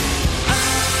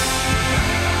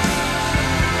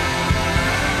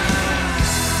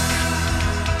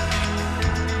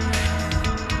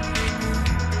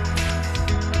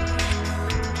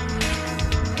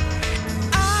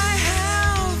 I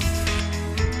have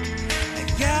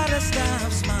gotta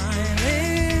stop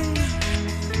smiling.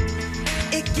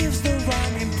 It gives the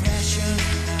wrong impression.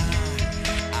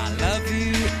 I love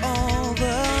you all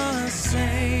the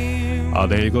same.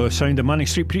 There you go, sound of Manic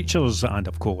Street Preachers, and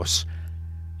of course,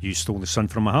 You Stole the Sun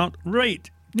from My Heart. Right,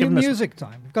 New music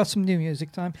time. We've got some new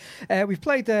music time. We've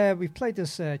played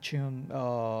this tune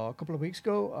a couple of weeks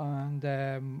ago,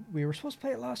 and we were supposed to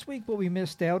play it last week, but we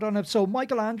missed out on it. So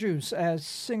Michael Andrews,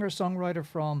 singer-songwriter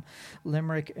from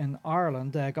Limerick in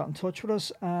Ireland, got in touch with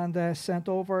us and sent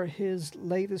over his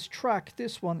latest track.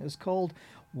 This one is called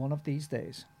One of These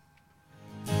Days.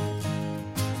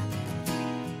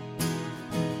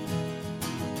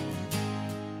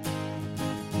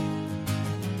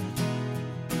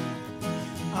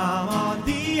 I'm on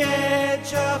the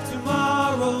edge of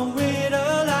tomorrow with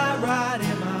a light right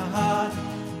in my heart,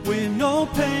 with no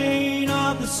pain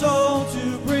of the soul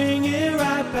to bring it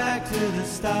right back to the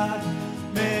start.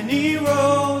 Many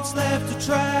roads left to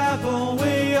travel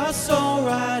with your soul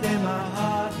right in my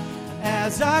heart.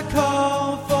 As I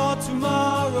call for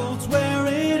tomorrow, it's where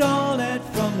it all led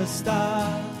from the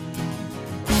start.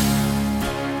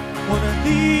 One of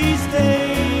these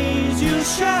days you'll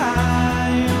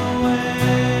shy away.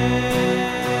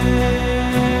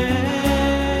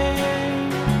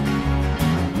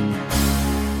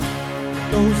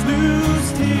 Those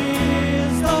loose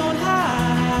tears don't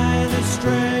hide the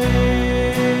strain.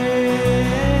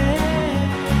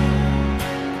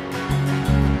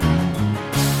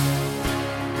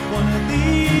 One of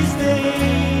these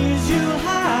days you'll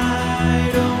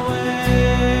hide away.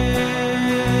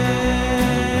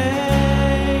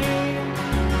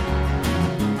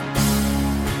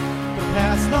 The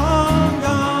past long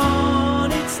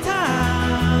gone, it's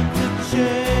time to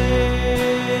change.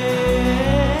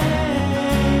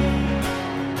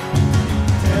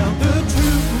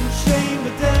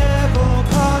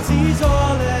 He's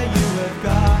all that you have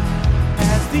got.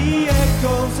 As the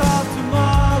echoes of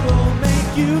tomorrow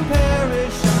make you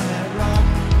perish on that rock,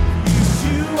 use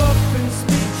you up and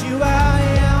spit you out.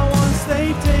 Yeah, once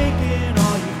they've taken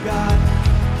all you got,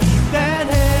 keep that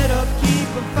head up, keep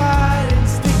a fight, and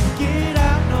stick it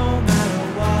out no matter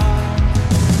what.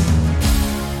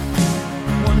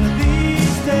 One of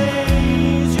these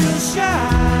days you'll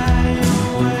shy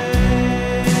away.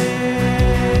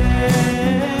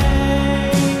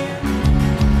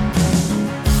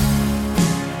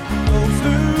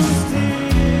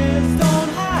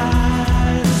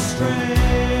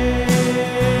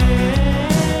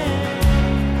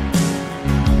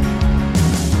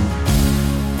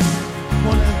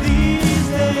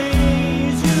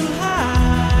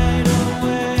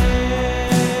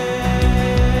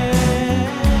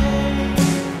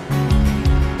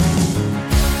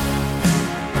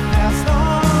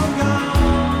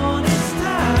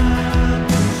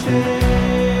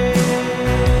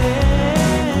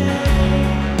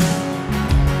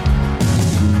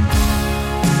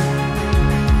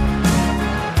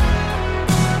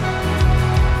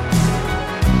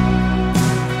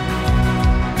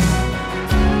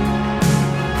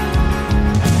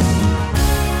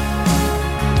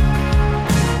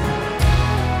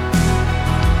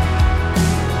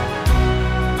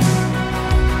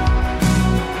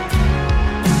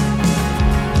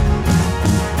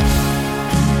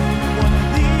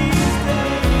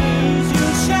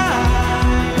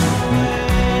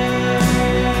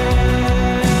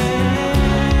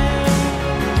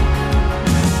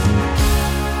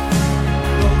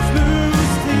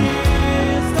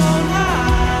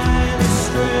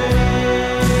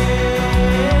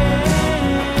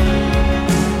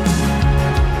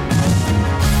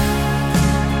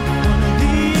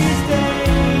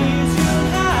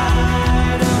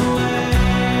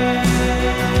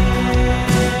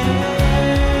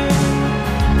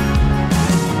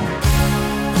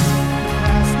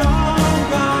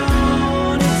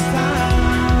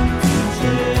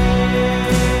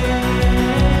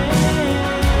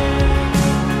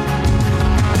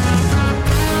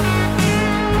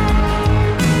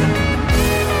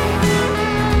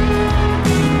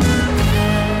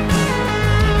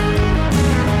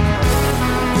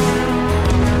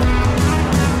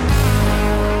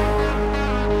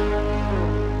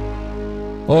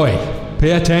 Oi,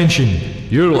 pay attention.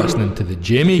 You're listening to the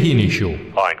Jamie Heaney Show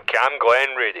on Cam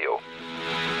Glen Radio.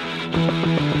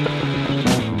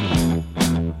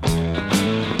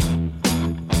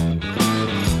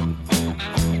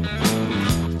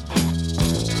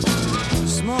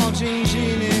 Small Jean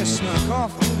Genie snuck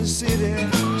off to the city,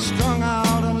 strung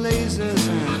out on lasers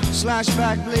and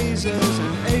slashback blazers,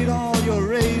 and ate all your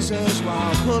razors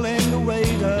while pulling the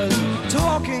waiters,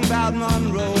 talking about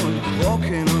Monroe and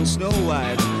walking on Snow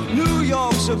White. New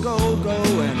York's a go-go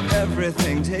and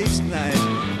everything tastes nice.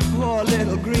 Poor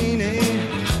little greenie.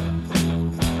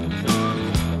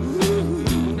 Ooh.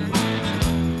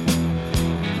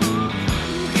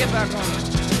 Get back on it.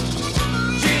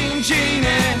 Jean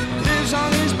Genie lives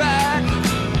on his back.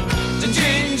 The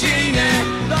Jean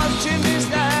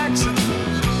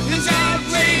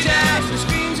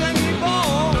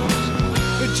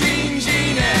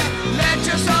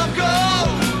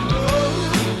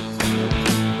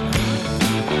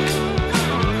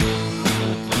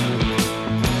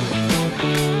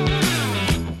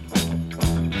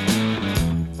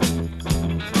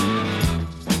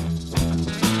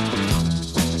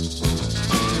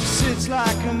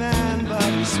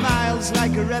just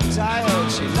like a reptile.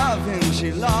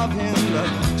 She loved him, but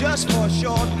just for a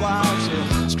short while.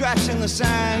 She'll scratch in the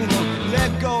sand, won't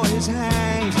let go of his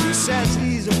hand. He says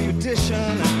he's a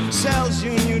beautician, sells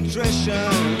you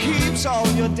nutrition, keeps all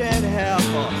your dead hair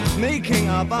for making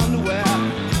up underwear.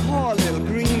 Poor little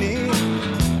greenie.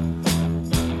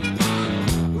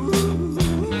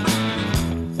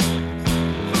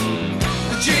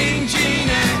 Jean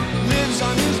Genie lives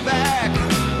on his back.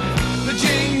 The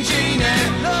Jean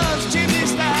Genie loves chimney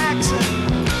stacks.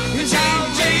 His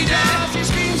outrageous, he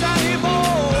screams and he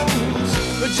bowls.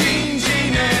 The Jean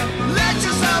Genie, let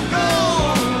yourself go.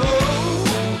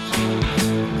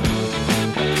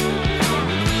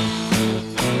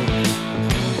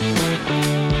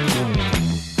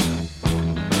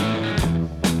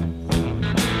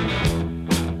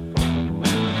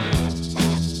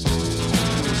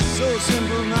 So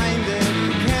simple-minded,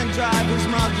 he can't drive his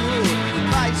module. He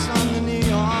bites on the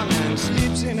neon and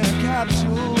sleeps in a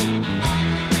capsule.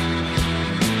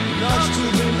 Loves to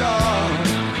belong.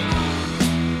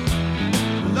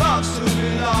 Loves to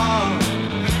belong.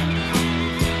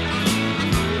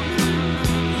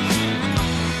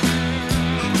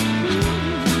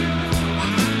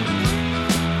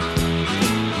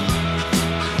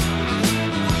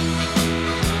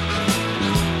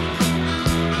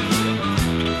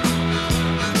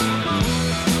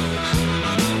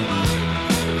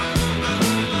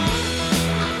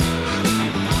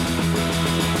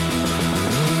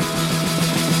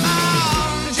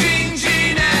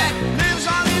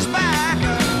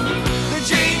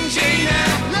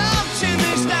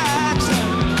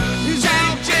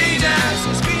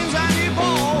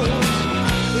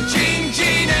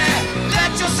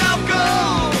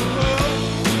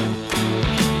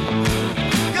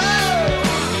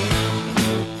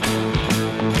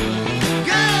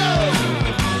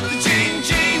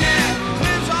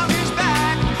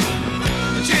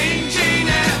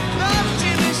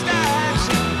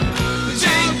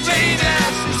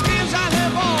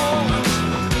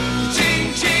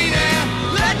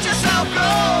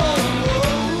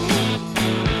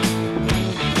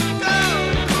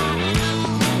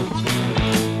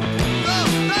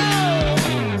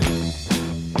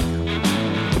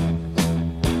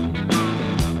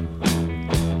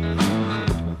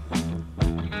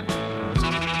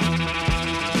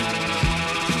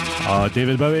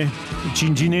 David Bowie,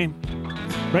 Jean Genie.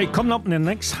 Right, coming up in the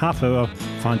next half hour,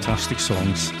 fantastic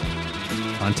songs,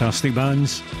 fantastic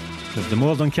bands. With the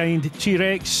More Than Kind,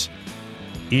 T-Rex,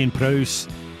 Ian Prowse,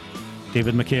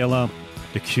 David McKellar,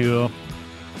 The Cure.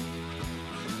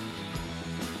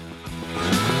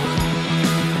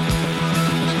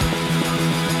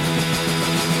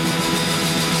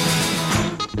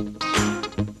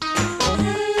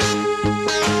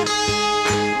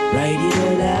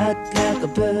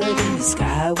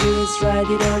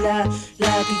 Ride it all out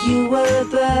like you were a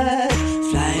bird.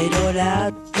 Fly it all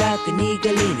out like an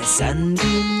eagle in a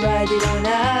sunbeam. Ride it all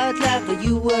out like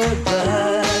you were a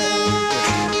bird.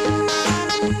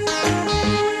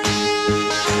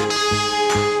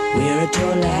 Wear a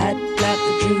tall hat like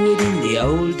a druid in the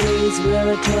old days.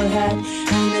 Wear a tall hat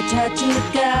and a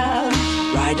tattooed gown.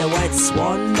 Ride a white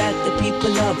swan like the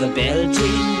people of a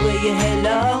Belgian. Wear your hair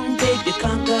long, babe, you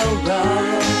can't go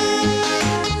wrong.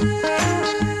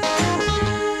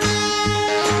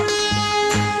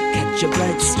 A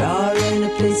bright star and a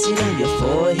place it on your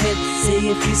forehead. Say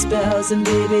a few spells and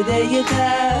baby there you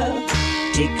go.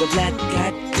 Take a black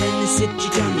cat and sit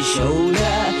it on your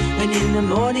shoulder, and in the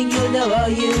morning you'll know all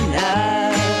you know.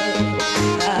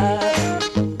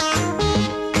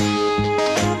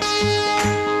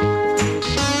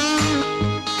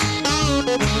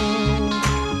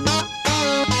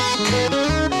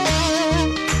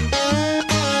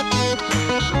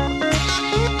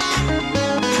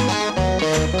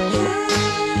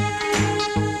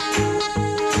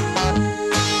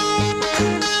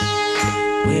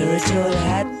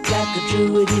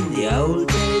 Druid in the old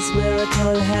days, wear a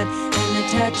tall hat and a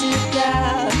tattooed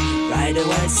gown. Ride a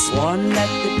white swan like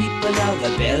the people of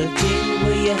a Belgian.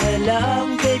 Wear your hair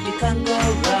long, baby, you can't go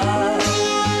wrong.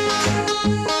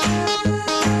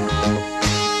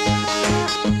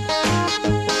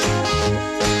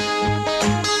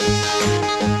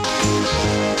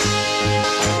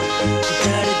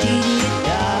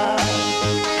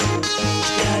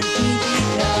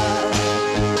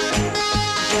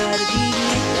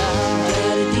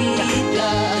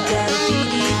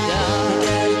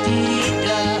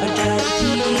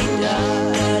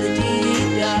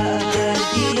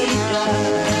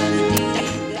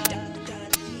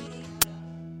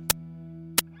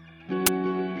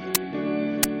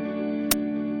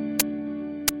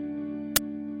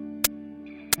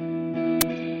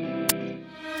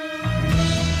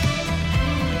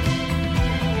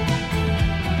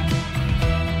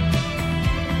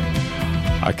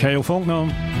 Kyle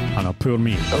Faulkner and a Poor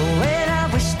Me. When I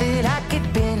wish that I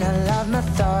could bend, I love my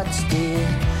thoughts, dear.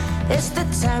 It's the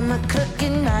time of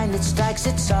crooked mind that strikes,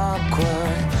 it's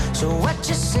awkward. So what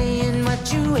you saying,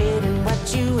 what you waiting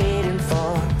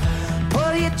for?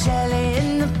 Pour your jelly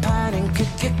in the pan and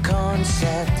cook your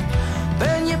concept.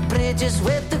 Burn your bridges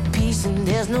with the peace and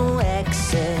there's no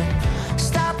exit.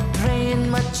 Stop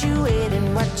praying, what you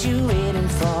waiting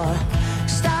for?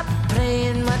 Stop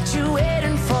praying, what you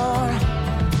waiting for?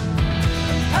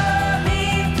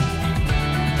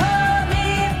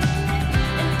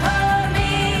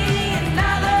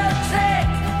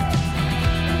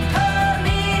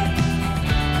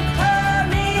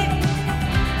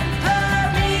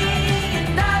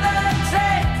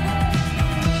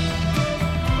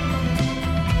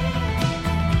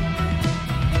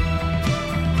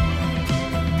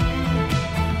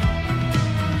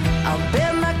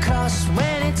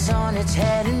 On its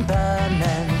head and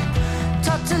burning.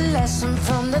 Taught a lesson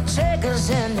from the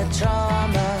triggers and the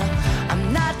trauma.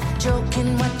 I'm not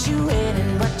joking, what you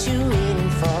waiting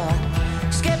for?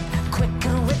 Skip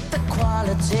quicker with the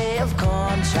quality of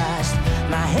contrast.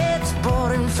 My head's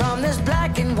boring from this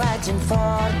black and white and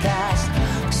forecast.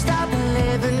 Stop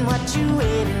living, what you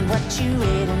waiting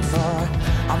for?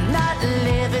 I'm not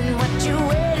living, what you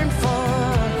waiting for?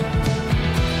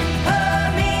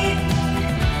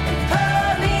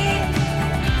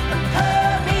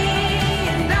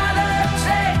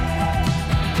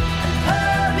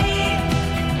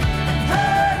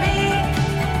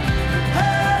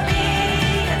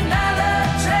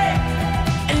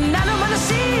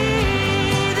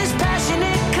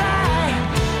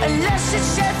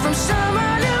 It's shed from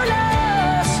someone who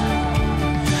loves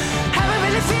how it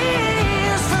really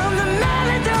feels from the man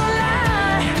that don't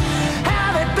lie.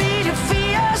 How it really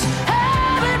feels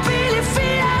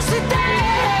today.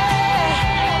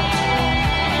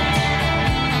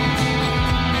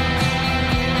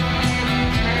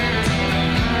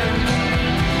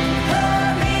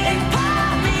 Hurt me,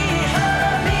 hurt me,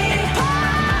 another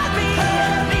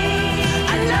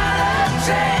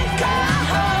drink.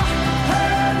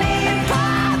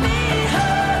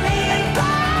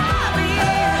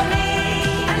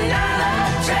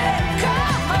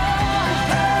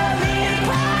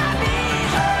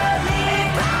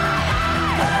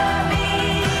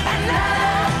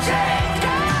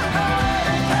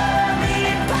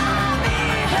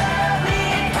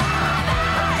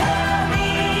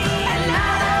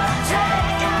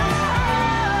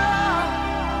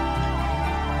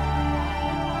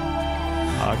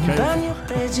 Burn your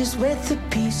bridges with the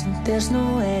peace and there's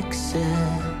no exit.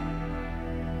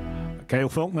 Kyle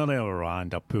Faulkner there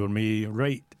and a Poor Me.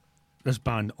 Right, this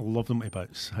band, I love them to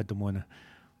bits. Had them on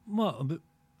about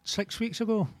 6 weeks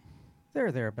ago?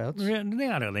 They're thereabouts. They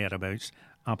are thereabouts.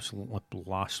 Absolutely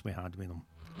blast we had with them.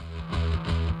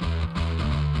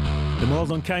 The More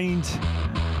Than Kind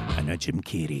and a Jim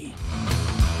Carrey.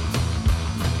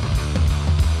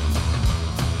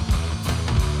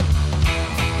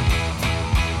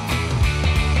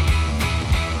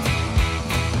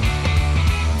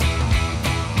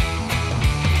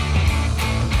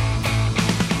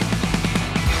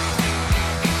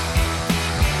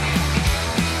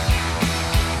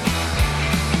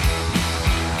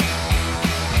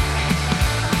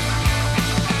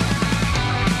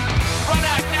 Run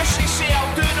ignition, sail,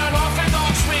 doing an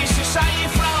orthodox way. Society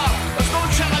thriller, there's no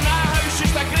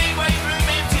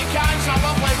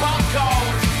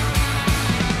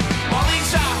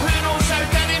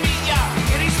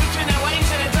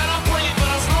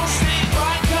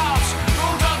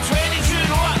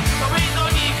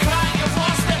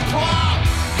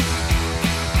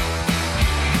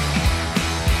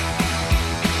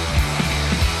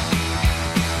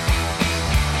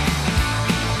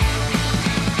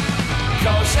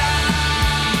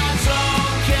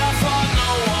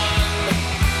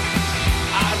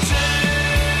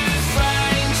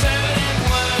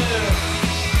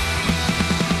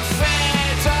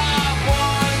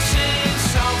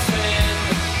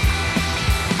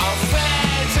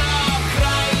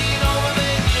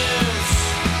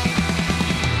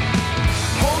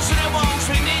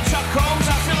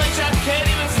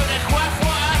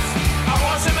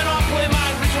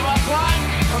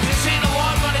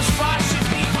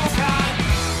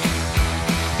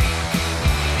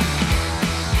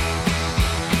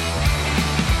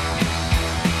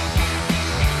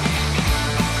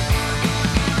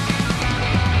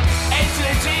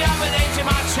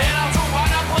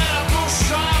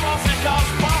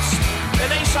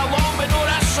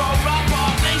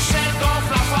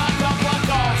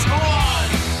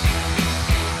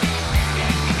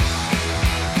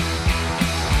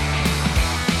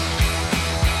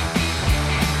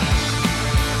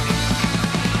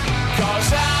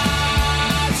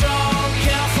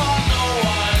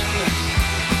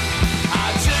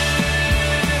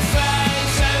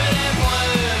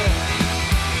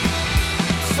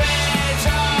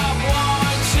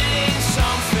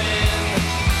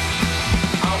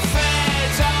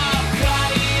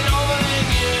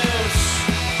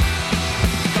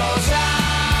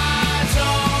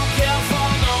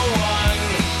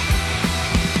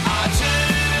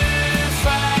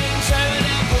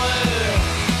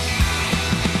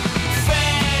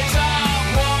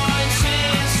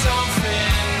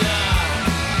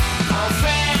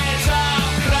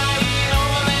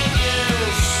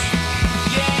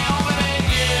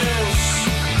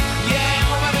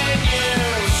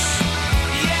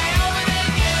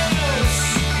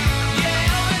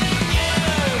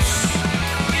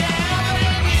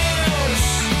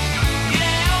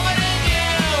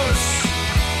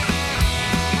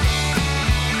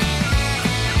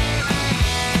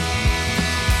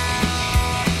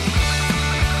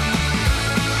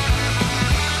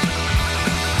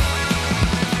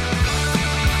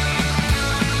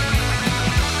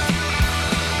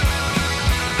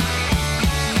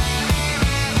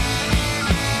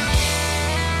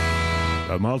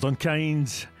Hard on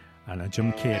Kind and a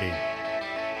Jim Carrey.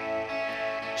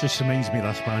 Just reminds me of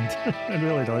this band. It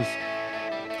really does.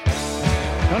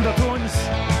 Undertones,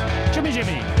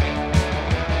 Jimmy.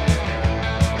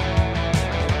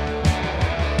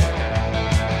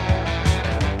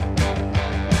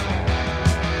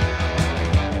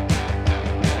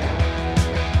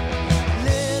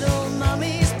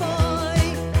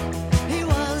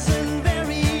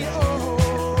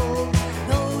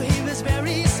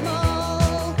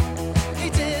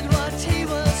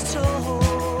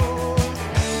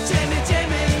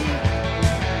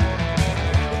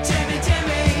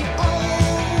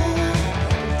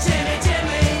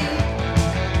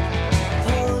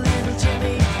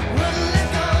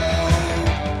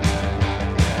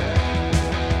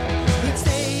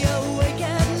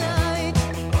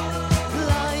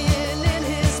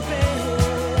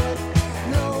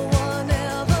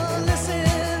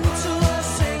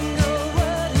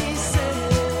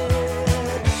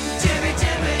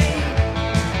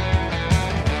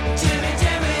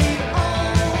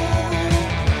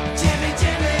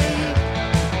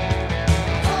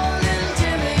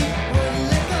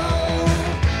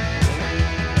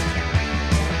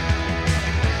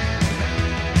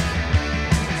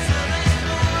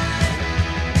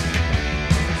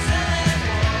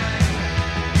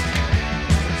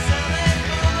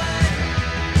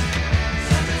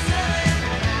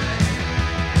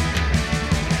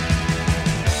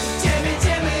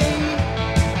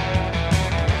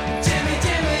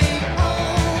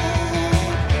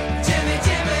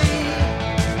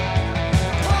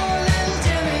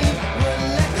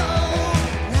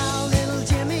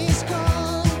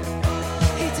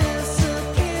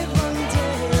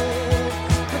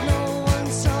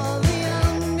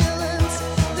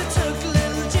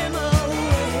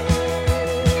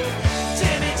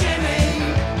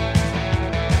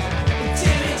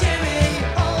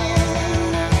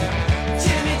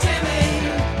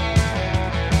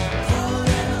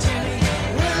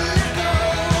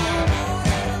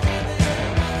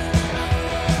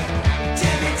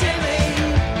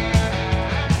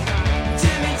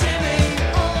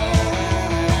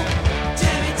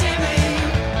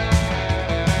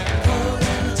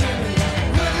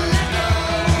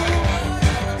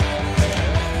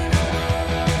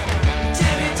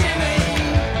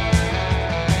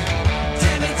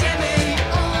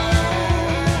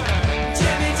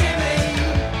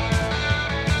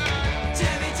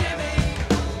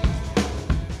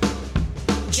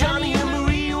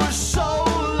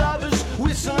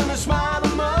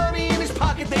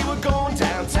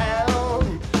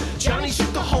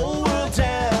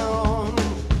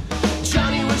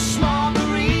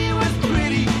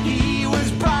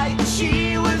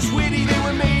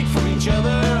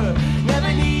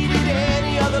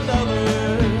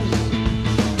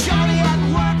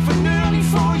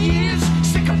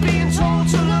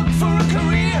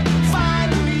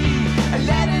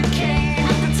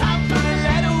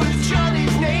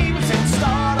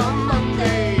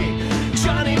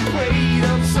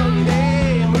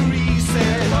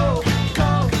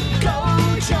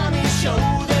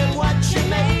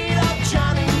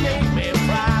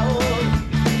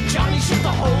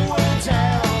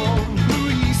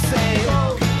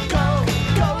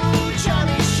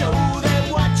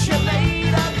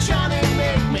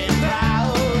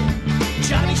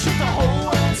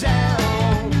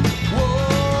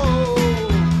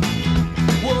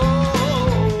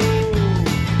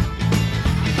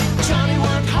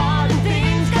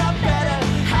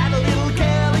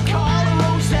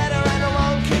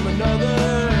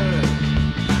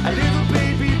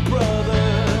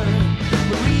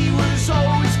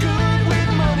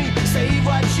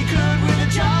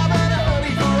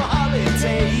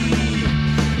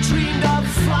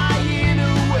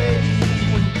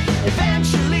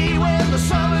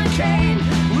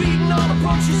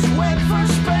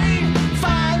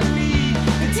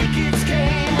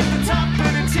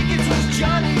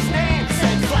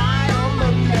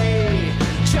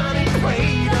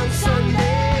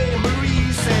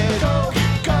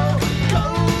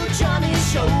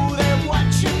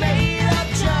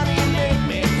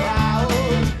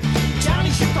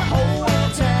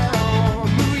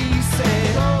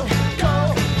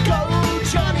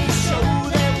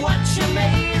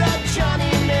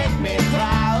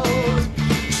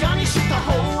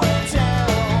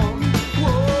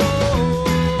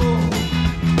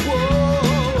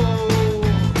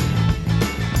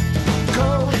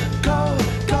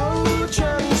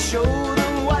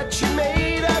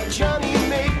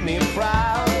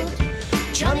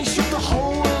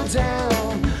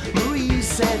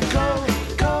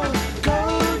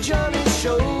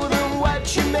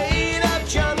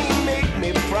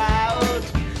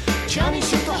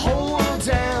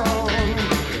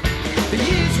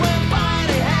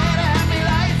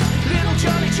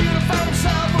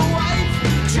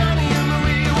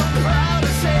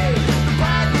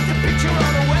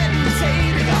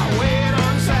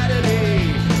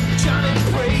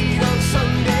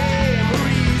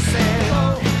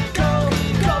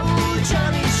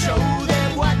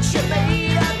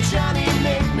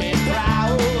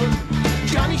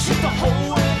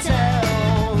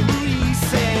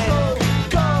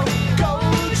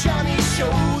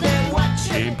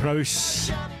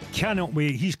 Prowse. Cannot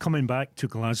wait. He's coming back to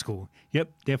Glasgow.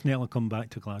 Yep, definitely come back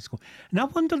to Glasgow. And I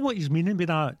wonder what he's meaning by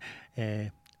that.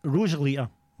 Rosalita,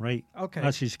 right? Okay.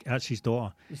 That's his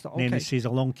daughter. Okay. And then it says,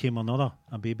 along came another,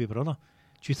 a baby brother.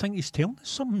 Do you think he's telling us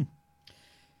something?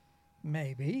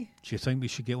 Maybe. Do you think we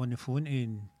should get on the phone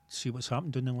and see what's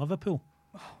happened down in Liverpool?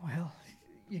 Oh, well,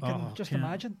 you can just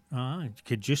imagine. You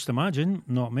could just imagine.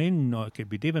 Not me. No, it could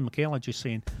be David McKellar just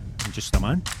saying, I'm just a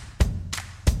man.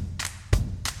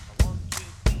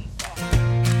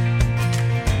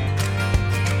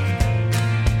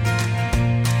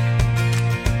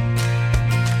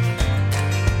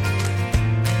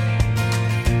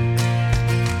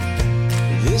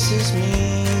 This is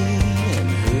me and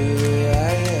who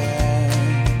I am,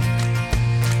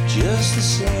 just the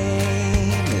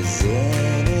same as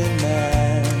any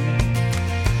man.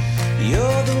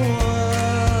 You're the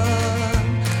one,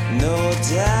 no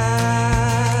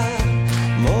doubt,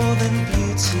 more than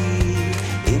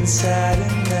beauty inside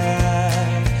and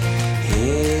out.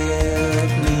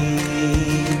 Help me,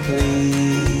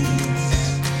 please.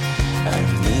 I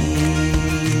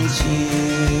need you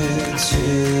to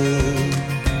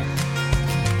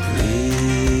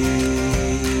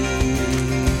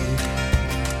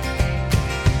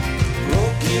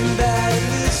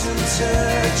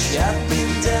touch. I've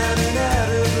been down and out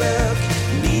of luck.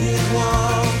 Needed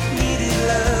warmth, needed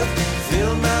love.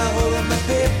 Fill my hole in my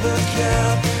paper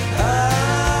cup.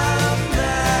 Of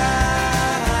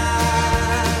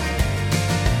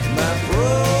my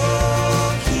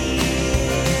broken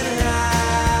heart.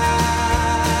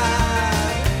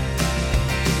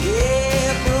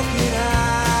 Yeah, broken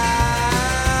heart.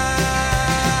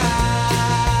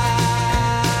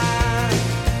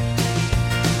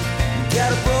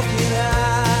 Got a broken heart.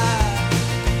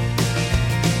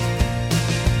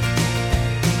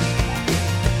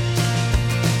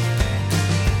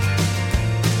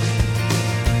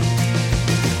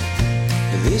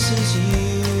 This is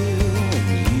you and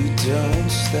you don't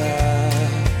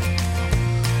stop.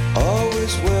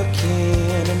 Always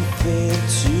working and fit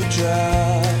to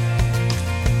drop.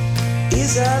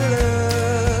 Is our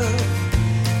love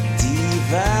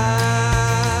divine?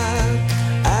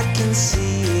 I can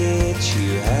see it,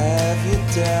 you have your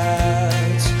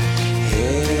doubts.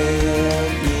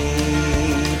 Help me,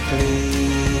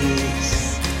 please.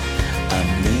 I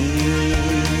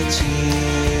need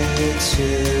you to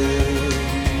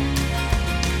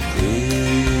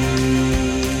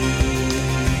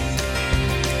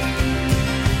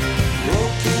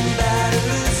broken battered,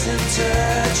 losing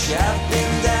touch. I've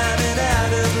been down and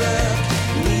out of luck.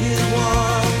 Needed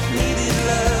warmth, needed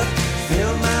love.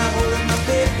 Fill my hole in my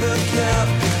paper cup.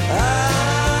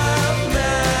 Of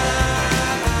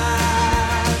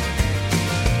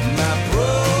my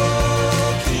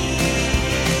broken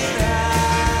heart.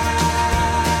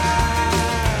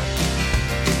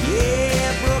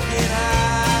 Yeah, broken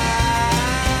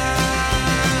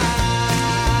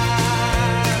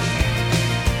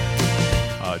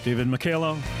heart. David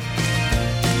McKellar.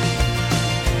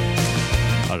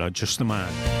 Just a man.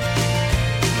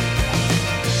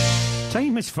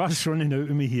 Time is fast running out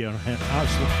of me here.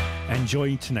 Absolutely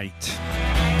enjoying tonight.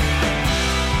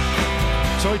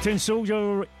 Soyton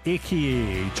Soldier,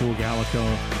 aka Joe Gallagher,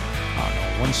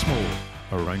 and once more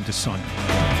Around the Sun.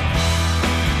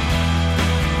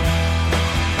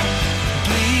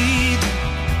 Bleed,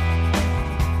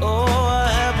 oh I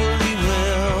happily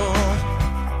will.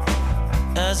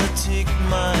 As I take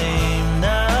my aim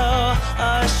now,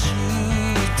 I shoot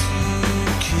to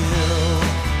kill.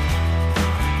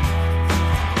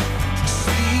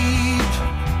 Sleep,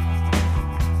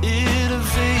 it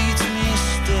evades me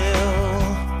still.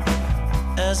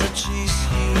 As I chase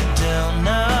you down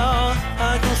now,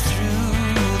 I go through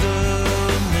the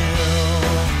mill.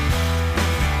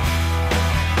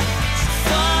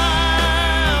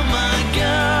 Fire my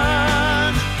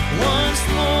gun once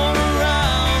more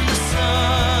around the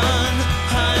sun.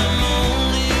 I am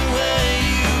only where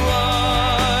you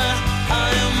are. I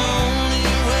am only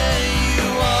where you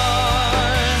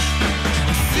are.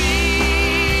 And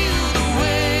feel the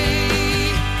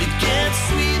way it gets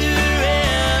sweeter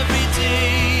every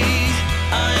day.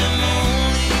 I am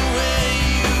only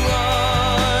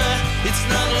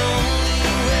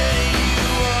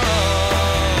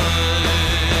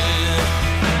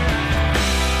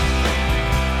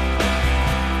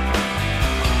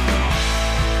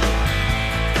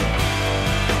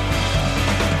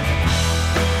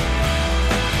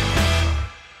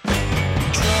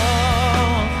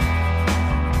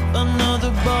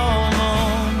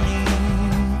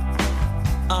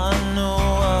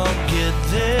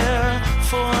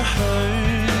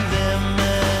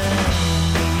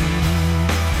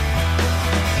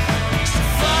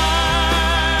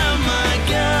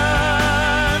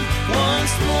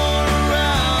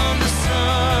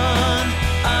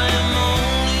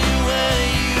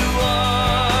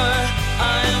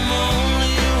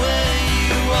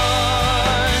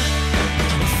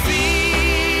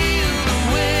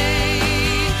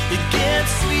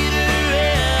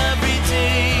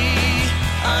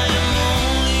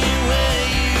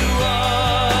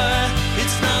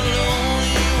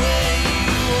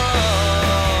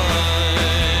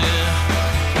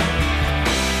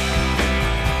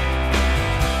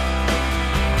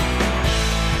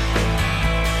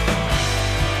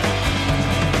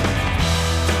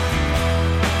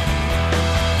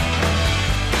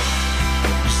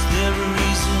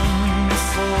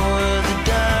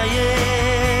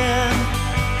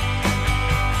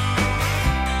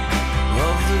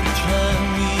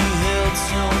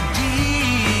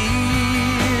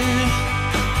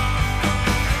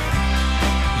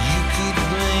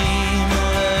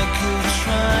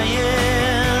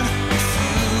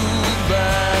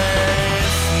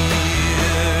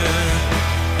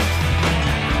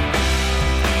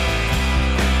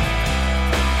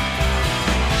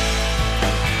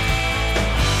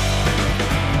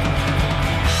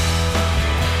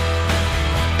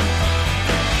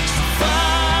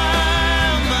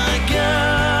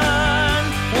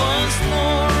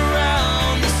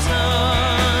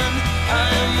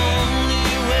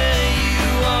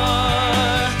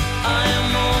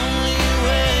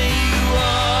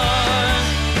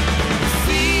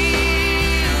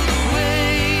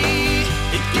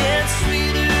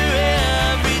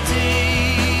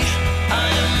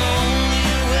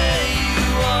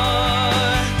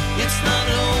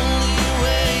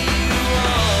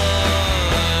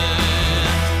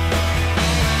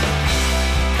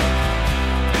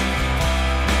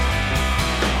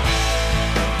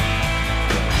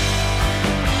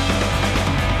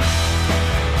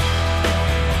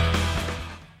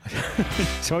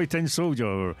Toy Tin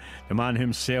Soldier, the man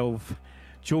himself,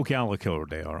 Joe Gallagher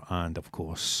there, and of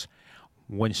course,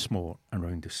 Once More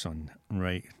Around the Sun.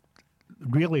 Right.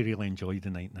 Really, really enjoyed the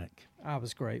night, Nick. That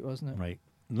was great, wasn't it? Right.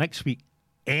 Next week,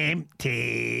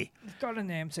 empty. It's got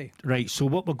an empty. Right, so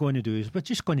what we're going to do is we're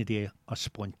just going to do a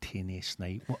spontaneous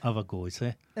night, whatever goes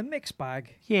there. A mixed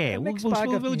bag. Yeah, a mixed bag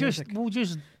of we'll music.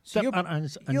 just So dip our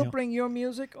hands in you'll there. bring your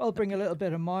music, I'll bring a little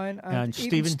bit of mine, and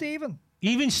even Stephen.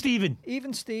 Even Stephen.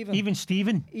 Even Stephen. Even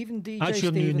Stephen. Even DJ That's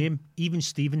your new Stephen. name. Even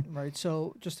Stephen. Right,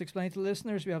 so just to explain to the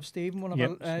listeners, we have Stephen, one of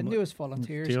Yep. our newest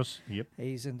volunteers. Yep.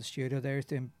 He's in the studio there. He's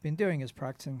been doing his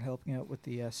practicing, helping out with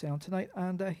the sound tonight,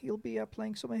 and he'll be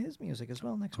playing some of his music as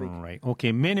well next week. All right.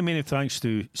 Okay. Many, many thanks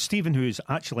to Stephen, who is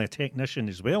actually a technician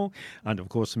as well, and of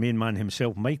course the main man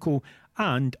himself, Michael,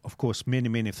 and of course many,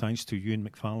 many thanks to Ewan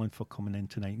McFarlane for coming in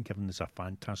tonight and giving us a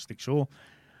fantastic show.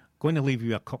 Going to leave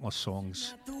you a couple of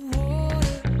songs.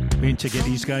 Waiting to get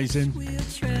these guys in.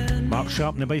 Mark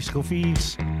Sharp and the Bicycle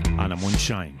Thieves, and I'm on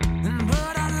Shine.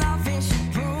 But our love is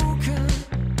broken,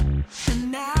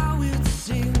 and now it's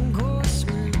single.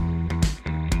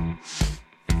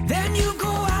 Then you go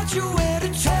out your way to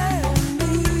tell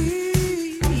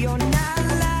me you're not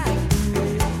like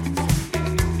me,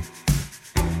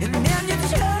 and then you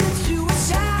turn into a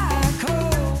psycho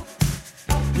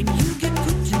when you get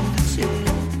put to the test.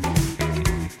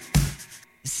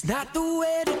 It's not the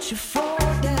way that you fall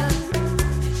down,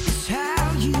 it's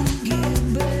how you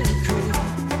get back up.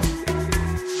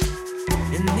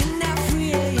 And in that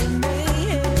 3 a.m.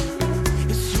 mayhem,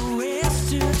 it's a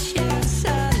wasted chance I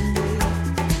live.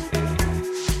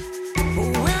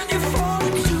 But when you fall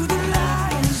into the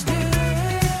lion's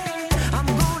den, I'm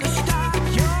gonna stop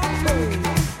your move.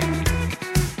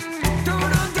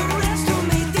 Don't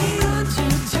underestimate the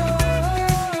underdog.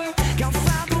 Gotta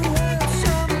find the world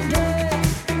someday.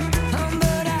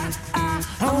 But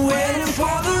I'm waiting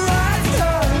for the right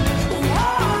time.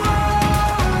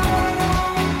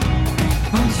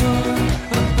 I'm torn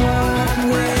apart. I'm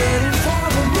waiting for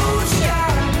the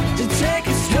moonshine to take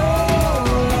its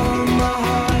toll on my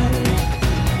heart.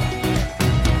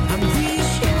 I'm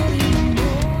reaching in the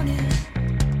morning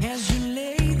as you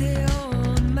lay there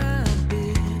on my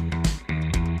bed.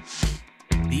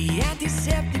 The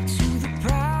antiseptic to the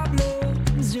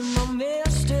problems in my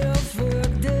messed up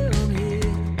fucked up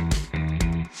head.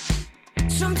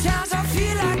 Sometimes I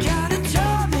feel like an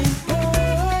atomic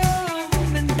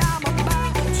bomb, and I'm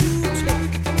about to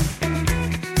take.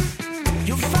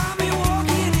 You'll find me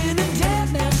walking in a dead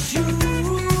man's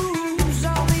shoes.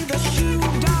 Only the shoe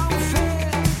don't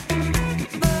fit,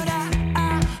 but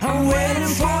I'm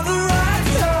waiting for the right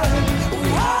time.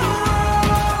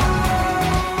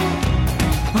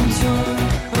 I'm torn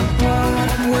apart.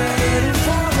 I'm waiting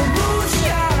for the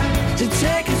moonshine to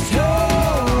take its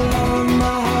toll on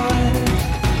my heart.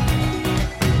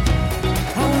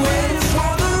 I'm waiting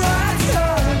for the right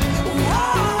time.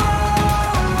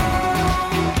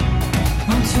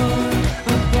 I'm torn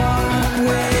apart. I'm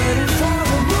waiting for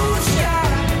the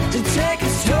moonshine to take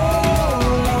its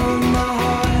toll on my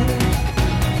heart.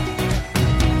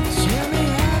 Tell me,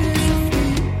 how does it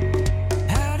feel?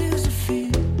 How does it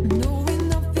feel knowing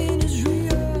nothing is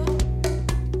real?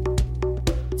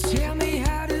 Tell me,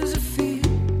 how does it feel?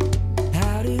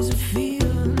 How does it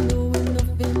feel knowing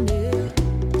nothing is?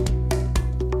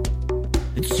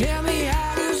 Tell me,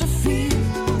 how does it feel?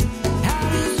 How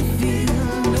does it feel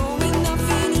knowing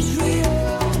nothing is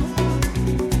real?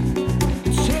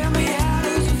 Tell me, how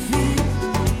does it feel?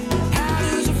 How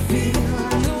does it feel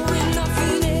knowing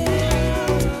nothing is?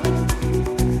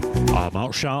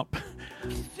 Mark Sharp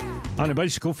and the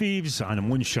Bicycle Thieves and the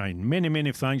Moonshine. Many,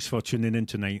 many thanks for tuning in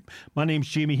tonight. My name's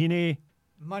Jamie Heaney,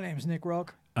 My name's Nick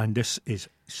Rock. and this is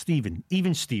Stephen.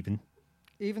 Even Stephen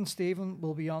Even Stephen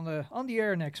will be on the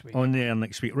air next week. on there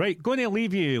next week. Right, going to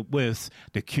leave you with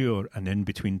The Cure and In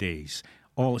Between Days.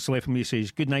 All that's left for me to say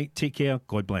is good night, take care,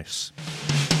 God bless.